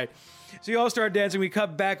 All right. So you all start dancing. We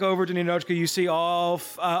cut back over to Ninochka. You see all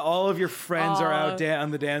of your friends are out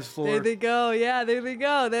on the dance floor. There they go. Yeah, there they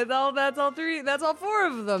go. That's all 4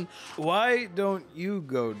 of them. Why don't you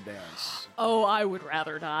go dance? Oh, I would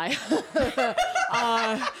rather die.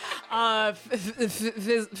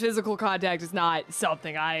 Physical contact is not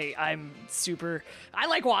something I'm super. I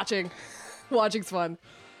like watching. Watching's fun.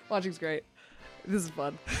 Watching's great. This is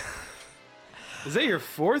fun. Is that your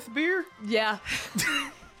 4th beer? Yeah.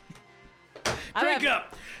 Drink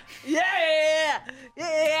up. Yeah.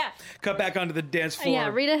 Cut back onto the dance floor. Yeah,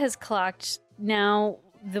 Rita has clocked now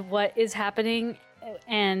what is happening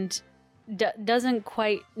and doesn't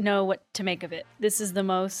quite know what to make of it. This is the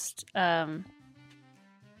most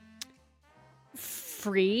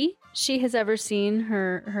free she has ever seen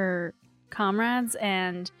her comrades,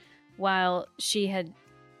 and while she had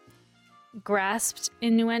grasped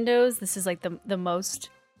innuendos, this is like the most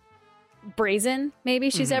brazen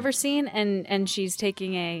maybe she's ever seen, and she's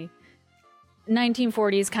taking a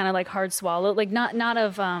 1940s kind of like hard swallow, like not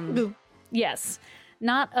of yes,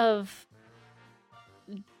 not of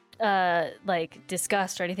like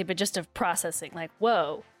disgust or anything, but just of processing, like,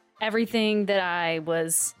 whoa, everything that I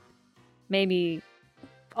was maybe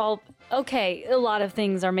all okay. A lot of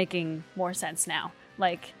things are making more sense now.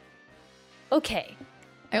 Like, okay.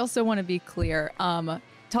 I also want to be clear.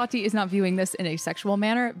 Tati is not viewing this in a sexual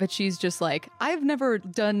manner, but she's just like, I've never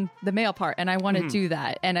done the male part and I want to do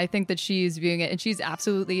that. And I think that she's viewing it and she's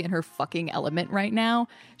absolutely in her fucking element right now.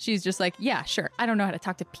 She's just like, yeah, sure. I don't know how to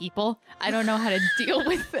talk to people. I don't know how to deal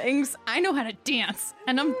with things. I know how to dance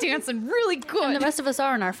and I'm dancing really good. And the rest of us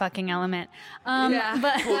are in our fucking element. But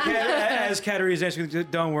As Katarina's answering,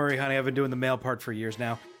 don't worry, honey. I've been doing the male part for years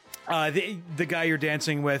now. The guy you're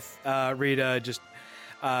dancing with, Rita, just,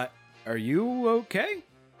 are you okay?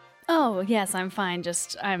 oh yes, I'm fine.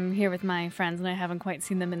 Just I'm here with my friends, and I haven't quite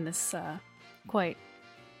seen them in this quite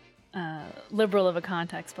liberal of a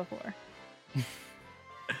context before.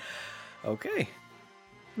 Okay.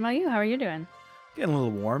 How about you? How are you doing? Getting a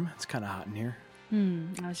little warm. It's kind of hot in here.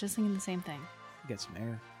 I was just thinking the same thing. Get some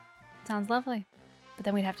air. Sounds lovely. But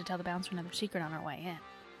then we'd have to tell the bouncer another secret on our way in.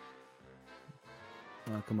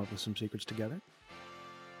 Want to come up with some secrets together?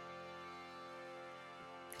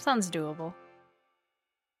 Sounds doable.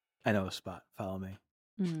 I know a spot. Follow me.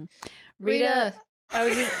 Rita, I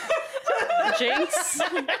was just... Jinx.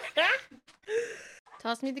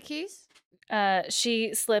 toss me the keys.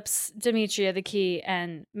 She slips Demetria the key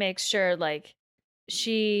and makes sure, like,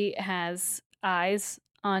 she has eyes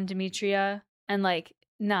on Demetria and, like,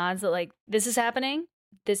 nods that, like, this is happening,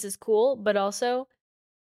 this is cool, but also,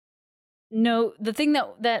 no, the thing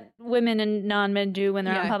that women and non-men do when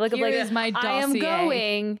they're out in public, here like, is my I am dossier.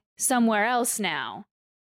 going somewhere else now.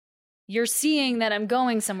 You're seeing that I'm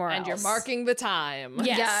going somewhere else. And you're marking the time.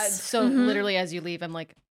 Yes. Yeah. So literally, as you leave, I'm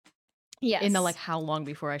like, Yes. in the like, how long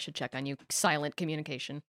before I should check on you? Silent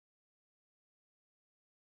communication.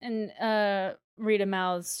 And Rita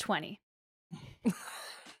mouths 20.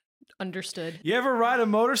 Understood. You ever ride a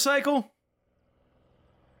motorcycle?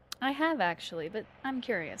 I have actually, but I'm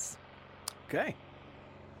curious. Okay.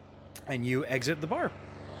 And you exit the bar.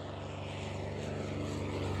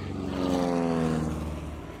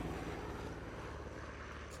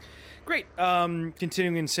 Great.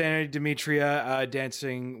 Continuing insanity, Demetria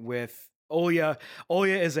dancing with Olya.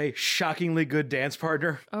 Olya is a shockingly good dance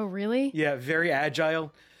partner. Oh, really? Yeah, very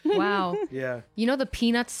agile. Wow. Yeah. You know the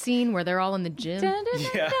Peanuts scene where they're all in the gym?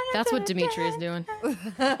 Yeah. That's what Dimitri is doing.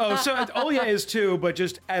 Oh, so Olya is too, but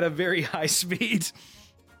just at a very high speed.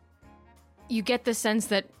 You get the sense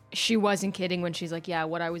that she wasn't kidding when she's like, yeah,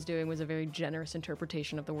 what I was doing was a very generous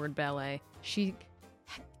interpretation of the word ballet. She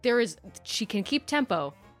can keep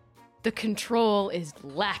tempo. The control is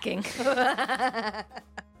lacking.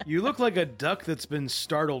 You look like a duck that's been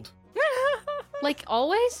startled. Like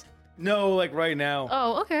always? No, like right now.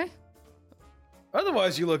 Oh, okay.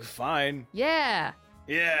 Otherwise, you look fine. Yeah.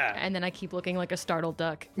 Yeah. And then I keep looking like a startled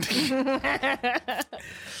duck.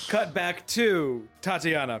 Cut back to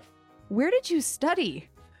Tatiana. Where did you study?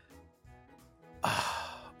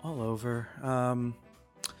 All over.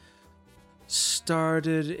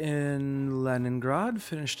 Started in Leningrad,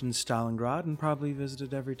 finished in Stalingrad, and probably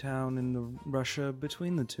visited every town in Russia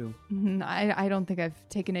between the two. I don't think I've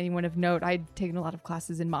taken anyone of note. I'd taken a lot of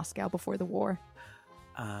classes in Moscow before the war.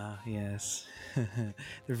 Yes. They're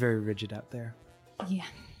very rigid out there. Yeah.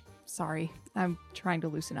 Sorry. I'm trying to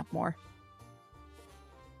loosen up more.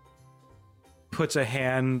 Puts a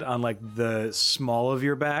hand on like the small of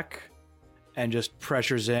your back and just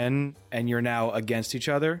pressures in, and you're now against each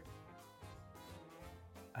other.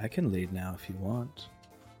 I can lead now if you want.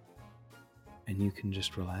 And you can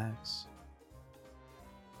just relax.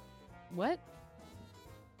 What?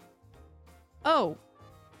 Oh.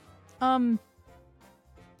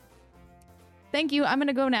 Thank you. I'm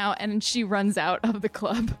gonna go now. And she runs out of the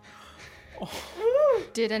club.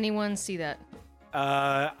 Did anyone see that?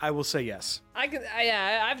 I will say yes.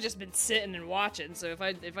 I've just been sitting and watching. So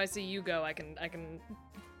if I see you go, I can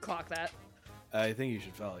clock that. I think you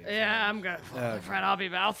should follow you. Yeah, I'm gonna follow my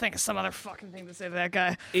friend. I'll think of some other fucking thing to say to that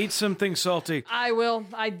guy. Eat something salty. I will.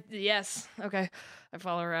 Yes. Okay. I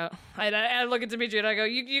follow her out. I look at Dimitri and I go,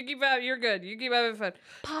 you keep out. You're good. You keep having fun.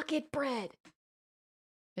 Pocket bread.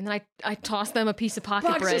 And then I toss them a piece of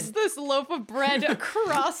pocket bread. Just this loaf of bread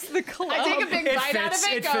across the club. I take a big bite out of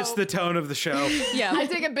it. It fits the tone of the show. Yeah. I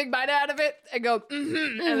take a big bite out of it and go,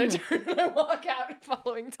 and then turn and I walk out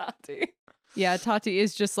following Tati. Yeah, Tati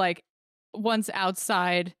is just like, once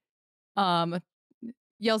outside,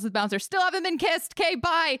 yells at the bouncer, still haven't been kissed, okay,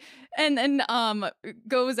 bye. And then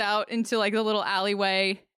goes out into like the little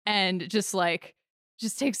alleyway and just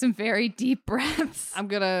takes some very deep breaths. I'm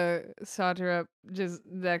gonna saunter up just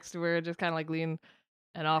next to her, just kind of like lean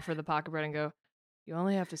and offer the pocket bread and go, you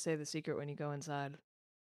only have to say the secret when you go inside.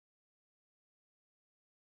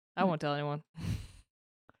 I won't tell anyone.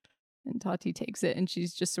 And Tati takes it and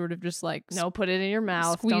she's just sort of just like No, put it in your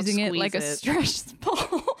mouth. squeezing Don't it squeeze like a it. stretch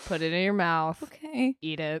ball. Put it in your mouth. Okay.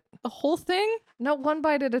 Eat it. The whole thing? No, one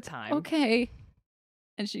bite at a time. Okay.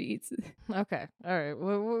 And she eats it. Okay. All right.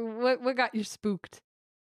 What got you spooked?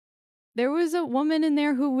 There was a woman in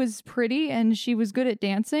there who was pretty and she was good at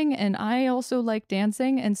dancing, and I also like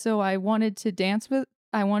dancing, and so I wanted to dance with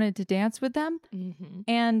them, Mm-hmm.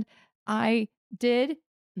 and I did,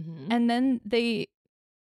 Mm-hmm. and then they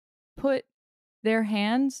put their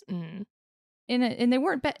hands Mm-hmm. in it, and they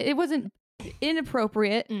weren't it wasn't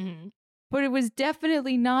inappropriate, Mm-hmm. but it was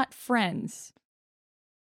definitely not friends.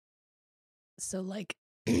 So like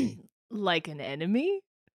like an enemy?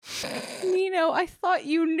 Nino, I thought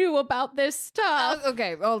you knew about this stuff.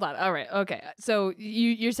 Okay, hold on. All right. Okay. So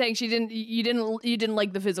you're saying you didn't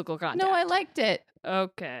like the physical contact. No, I liked it.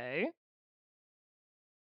 Okay.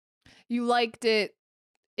 You liked it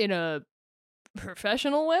in a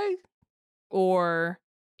professional way or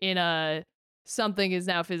in a something is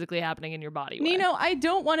now physically happening in your body way? Nino, I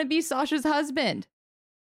don't want to be Sasha's husband.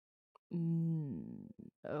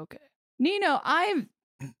 Okay. Nino, I'm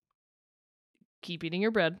Keep eating your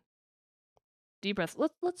bread. Deep breath.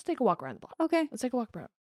 Let's take a walk around the block. okay. Let's take a walk around.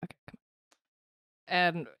 Okay, come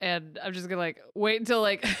on. And I'm just gonna like wait until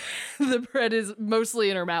like the bread is mostly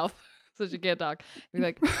in her mouth, so she can't talk. Be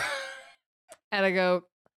like, and I go,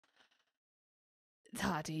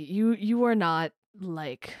 Tati, you are not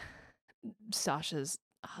like Sasha's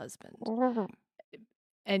husband,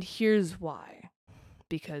 and here's why: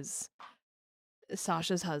 because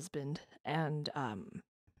Sasha's husband and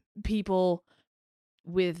people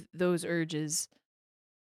with those urges,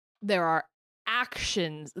 there are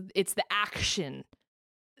actions. It's the action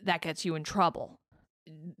that gets you in trouble.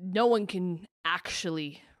 No one can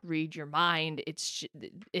actually read your mind.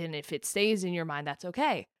 And if it stays in your mind, that's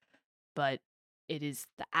okay. But it is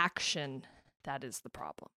the action that is the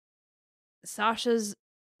problem. Sasha's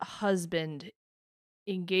husband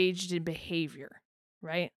engaged in behavior,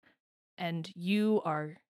 right? And you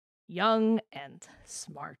are young and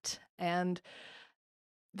smart and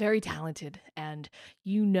very talented, and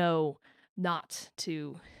you know not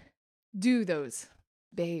to do those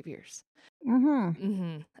behaviors. Mm-hmm.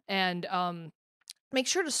 Mm-hmm. And make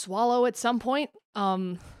sure to swallow at some point.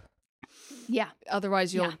 Yeah.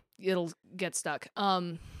 Otherwise it'll get stuck.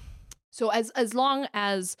 So as long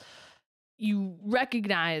as you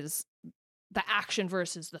recognize the action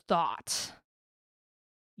versus the thought,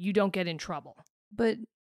 you don't get in trouble. But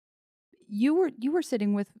you were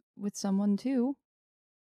sitting with someone too.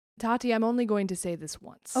 Tati, I'm only going to say this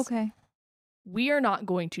once. Okay. We are not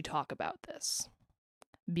going to talk about this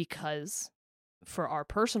because for our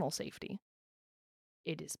personal safety,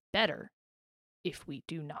 it is better if we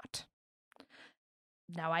do not.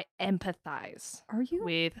 Now, I empathize Are you?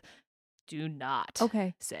 with do not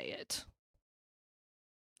Okay. say it.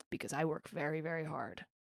 Because I work very, very hard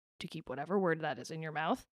to keep whatever word that is in your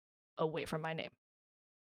mouth away from my name.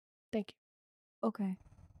 Thank you. Okay.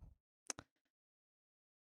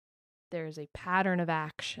 There is a pattern of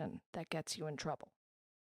action that gets you in trouble.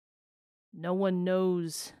 No one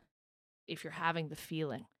knows if you're having the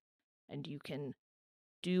feeling, and you can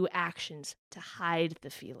do actions to hide the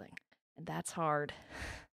feeling. And that's hard.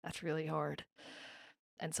 That's really hard.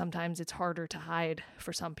 And sometimes it's harder to hide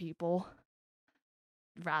for some people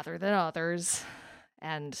rather than others.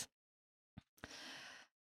 And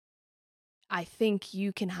I think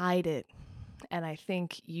you can hide it. And I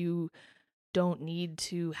think you don't need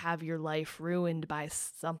to have your life ruined by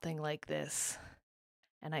something like this.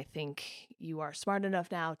 And I think you are smart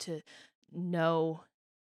enough now to know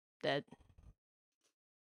that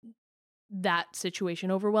that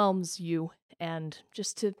situation overwhelms you and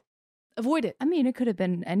just to avoid it. I mean, it could have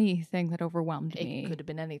been anything that overwhelmed me. It could have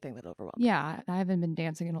been anything that overwhelmed you. Yeah, I haven't been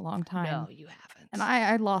dancing in a long time. No, you haven't. And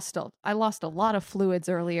I lost a lot of fluids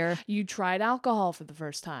earlier. You tried alcohol for the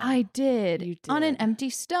first time. I did. You On an did. empty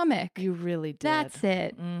stomach. You really did. That's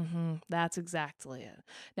it. Mm-hmm. That's exactly it.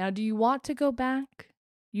 Now, do you want to go back?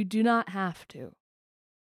 You do not have to.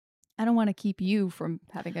 I don't want to keep you from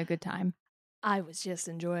having a good time. I was just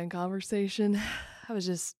enjoying conversation. I was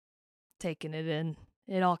just taking it in.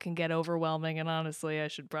 It all can get overwhelming, and honestly, I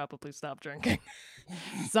should probably stop drinking.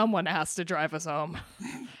 Someone has to drive us home,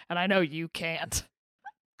 and I know you can't.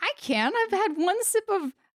 I can. I've had one sip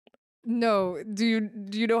of... No, do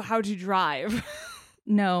you know how to drive?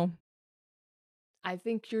 No. I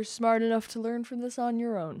think you're smart enough to learn from this on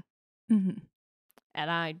your own. Mm-hmm.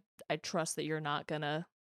 And I trust that you're not gonna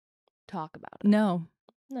talk about it. No.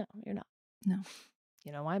 No, you're not. No.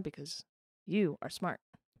 You know why? Because you are smart.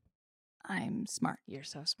 I'm smart. You're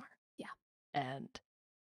so smart. Yeah. And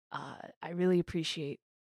I really appreciate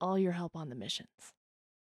all your help on the missions.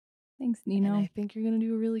 Thanks, And Nino. I think you're going to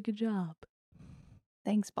do a really good job.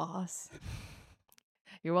 Thanks, boss.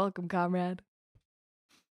 You're welcome, comrade.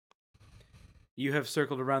 You have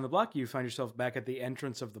circled around the block. You find yourself back at the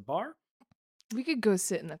entrance of the bar. We could go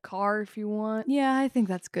sit in the car if you want. Yeah, I think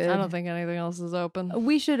that's good. I don't think anything else is open.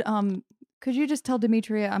 We should, could you just tell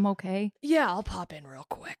Demetria I'm okay? Yeah, I'll pop in real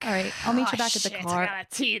quick. All right, I'll meet you back at the Shit, car. I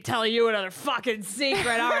gotta tell you another fucking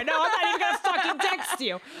secret. All right, no, I'm not even gonna fucking text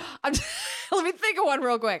you. Let me think of one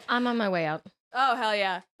real quick. I'm on my way out. Oh, hell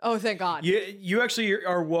yeah. Oh, thank God. You actually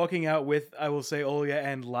are walking out with, I will say, Olya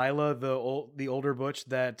and Lila, the older butch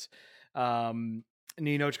that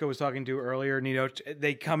Ninochka was talking to earlier.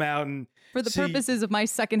 They come out and For the purposes of my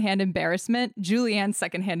secondhand embarrassment, Julianne's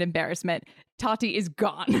secondhand embarrassment, Tati is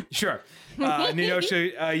gone. Sure.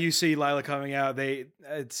 Ninochka, you see Lila coming out. They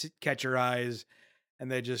catch your eyes, and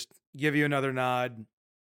they just give you another nod.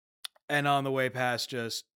 And on the way past,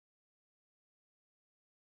 just,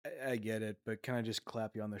 I get it, but can I just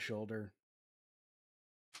clap you on the shoulder?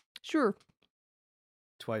 Sure.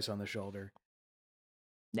 Twice on the shoulder.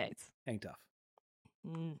 Nice. Hang tough.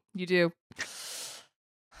 You do.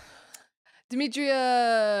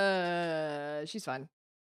 Demetria, she's fine.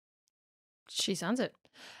 She sounds it.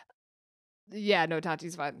 Yeah, no,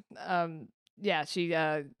 Tati's fine. Yeah, she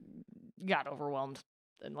got overwhelmed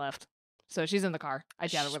and left. So she's in the car. I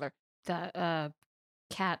chatted with her. That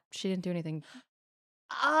cat, she didn't do anything.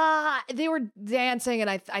 They were dancing, and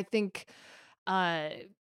I think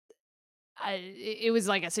it was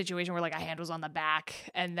like a situation where like a hand was on the back,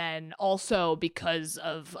 and then also because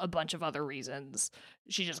of a bunch of other reasons,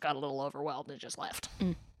 she just got a little overwhelmed and just left.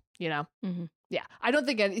 You know? Mm-hmm. Yeah. I don't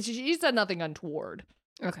think she said nothing untoward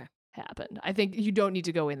Okay. happened. I think you don't need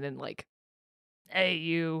to go in and like, hey,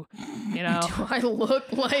 you know. Do I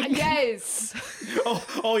look like... Yes.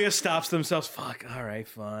 Olya stops themselves. Fuck. All right,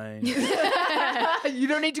 fine. You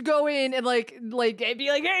don't need to go in and like be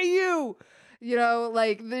like, hey, you. You know,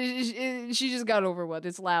 like she just got overwhelmed.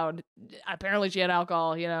 It's loud. Apparently, she had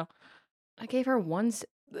alcohol. You know, I gave her one.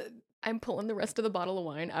 I'm pulling the rest of the bottle of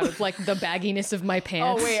wine out of like the bagginess of my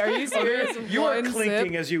pants. Oh wait, are you serious? You are One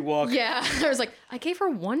clinking sip? as you walk. Yeah, I was like, I gave her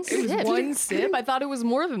one sip. It was one sip. I thought it was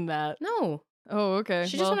more than that. No, Oh, okay.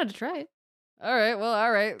 she just wanted to try it. All right. Well,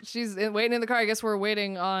 all right. She's waiting in the car. I guess we're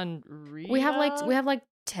waiting on Rita. We have like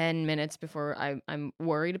 10 minutes before I'm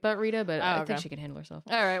worried about Rita, but I okay. think she can handle herself.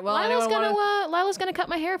 All right. Well, Lila's gonna cut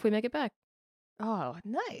my hair if we make it back. Oh,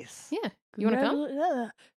 nice. Yeah, you want to come?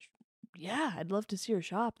 Yeah, I'd love to see her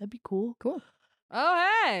shop. That'd be cool. Cool. Oh,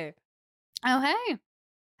 hey. Oh, hey.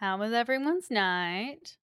 How was everyone's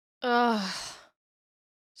night?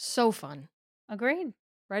 So fun. Agreed.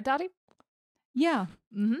 Right, Dottie? Yeah.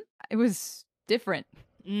 Mm-hmm. It was different.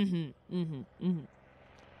 Who's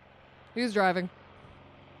driving?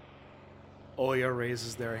 Olya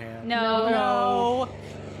raises their hand. No.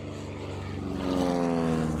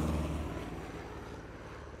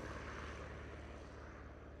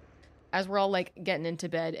 As we're all like getting into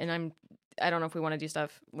bed, and I don't know if we want to do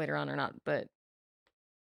stuff later on or not, but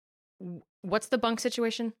what's the bunk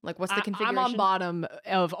situation? Like, what's the configuration? I'm on bottom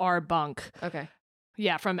of our bunk. Okay.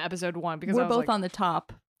 Yeah, from episode 1 because We're I was both like, on the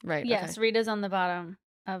top. Right. Yes, Rita's on the bottom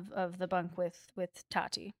of the bunk with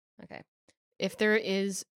Tati. Okay. If there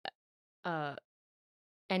is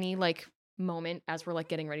any like moment as we're like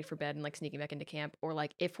getting ready for bed and like sneaking back into camp, or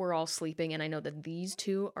like if we're all sleeping and I know that these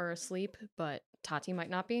two are asleep, but Tati might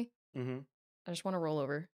not be, Mm-hmm. I just want to roll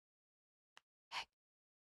over.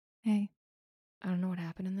 Hey. I don't know what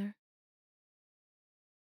happened in there.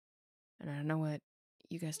 And I don't know what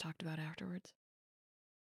you guys talked about afterwards.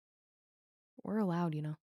 We're allowed, you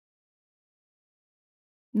know.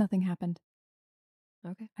 Nothing happened.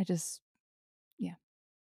 Okay. I just,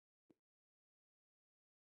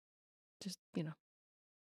 Just, you know,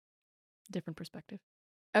 different perspective.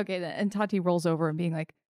 okay. Then, and Tati rolls over and being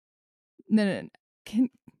like, no.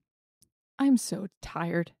 I'm so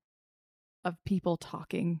tired of people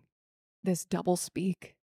talking this double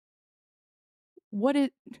speak. What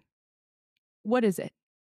is it?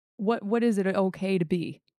 What is it okay to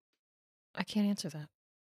be? I can't answer that.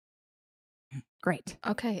 Great.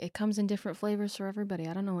 Okay, it comes in different flavors for everybody.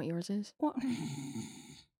 I don't know what yours is. Well,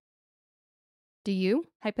 Do you?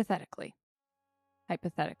 hypothetically,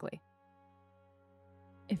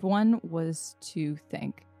 if one was to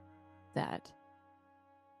think that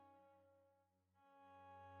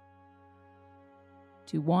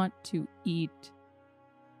to want to eat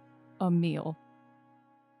a meal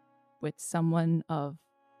with someone of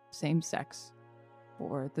same sex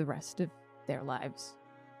for the rest of their lives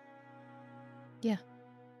Yeah.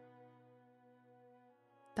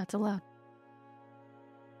 That's allowed.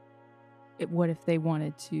 What if they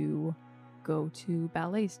wanted to go to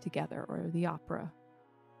ballets together or the opera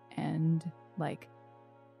and, like,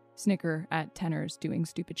 snicker at tenors doing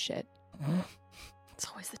stupid shit? It's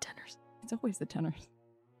always the tenors. It's always the tenors.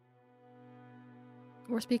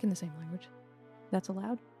 We're speaking the same language. That's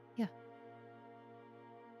allowed? Yeah.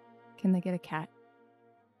 Can they get a cat?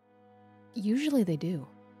 Usually they do.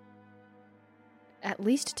 At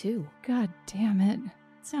least 2. God damn it.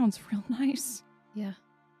 Sounds real nice. Yeah.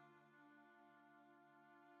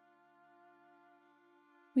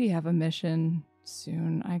 We have a mission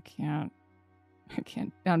soon. I can't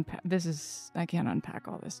unpack. I can't unpack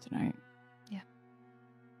all this tonight. Yeah.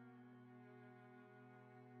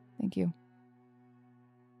 Thank you.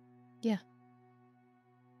 Yeah.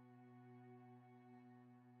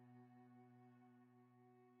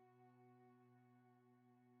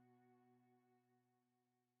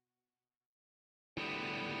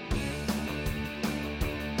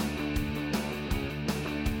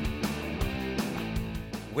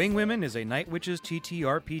 Wing Women is a Night Witches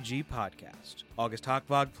TTRPG podcast. August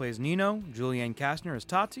Hochvog plays Nino, Julianne Kastner is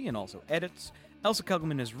Tati and also edits, Elsa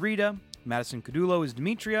Kugelman is Rita, Madison Cadulo is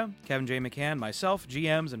Demetria, Kevin J. McCann, myself,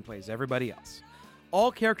 GMs, and plays everybody else.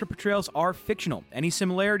 All character portrayals are fictional. Any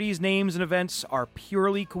similarities, names, and events are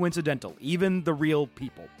purely coincidental, even the real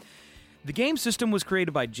people. The game system was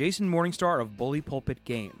created by Jason Morningstar of Bully Pulpit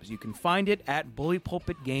Games. You can find it at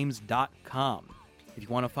bullypulpitgames.com. If you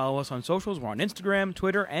want to follow us on socials, we're on Instagram,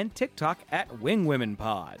 Twitter, and TikTok at Wing Women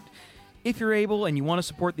Pod. If you're able and you want to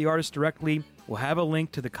support the artist directly, we'll have a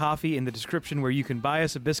link to the coffee in the description where you can buy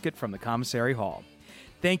us a biscuit from the commissary hall.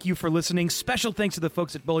 Thank you for listening. Special thanks to the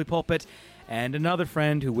folks at Bully Pulpit and another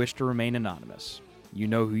friend who wished to remain anonymous. You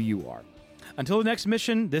know who you are. Until the next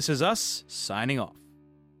mission, this is us signing off.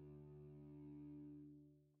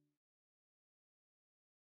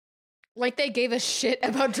 Like they gave a shit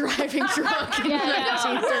about driving drunk in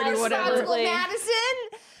 1930, whatever. Probably. Madison.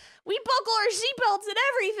 We buckle our seatbelts and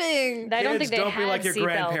everything. I don't think they don't had be like your seatbelts.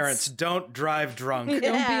 grandparents. Don't drive drunk. Don't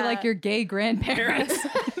be like your gay grandparents.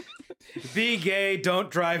 Be gay,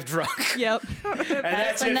 don't drive drunk. Yep. And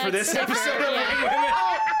that's the it for next this sticker, episode of yeah. Wing Women.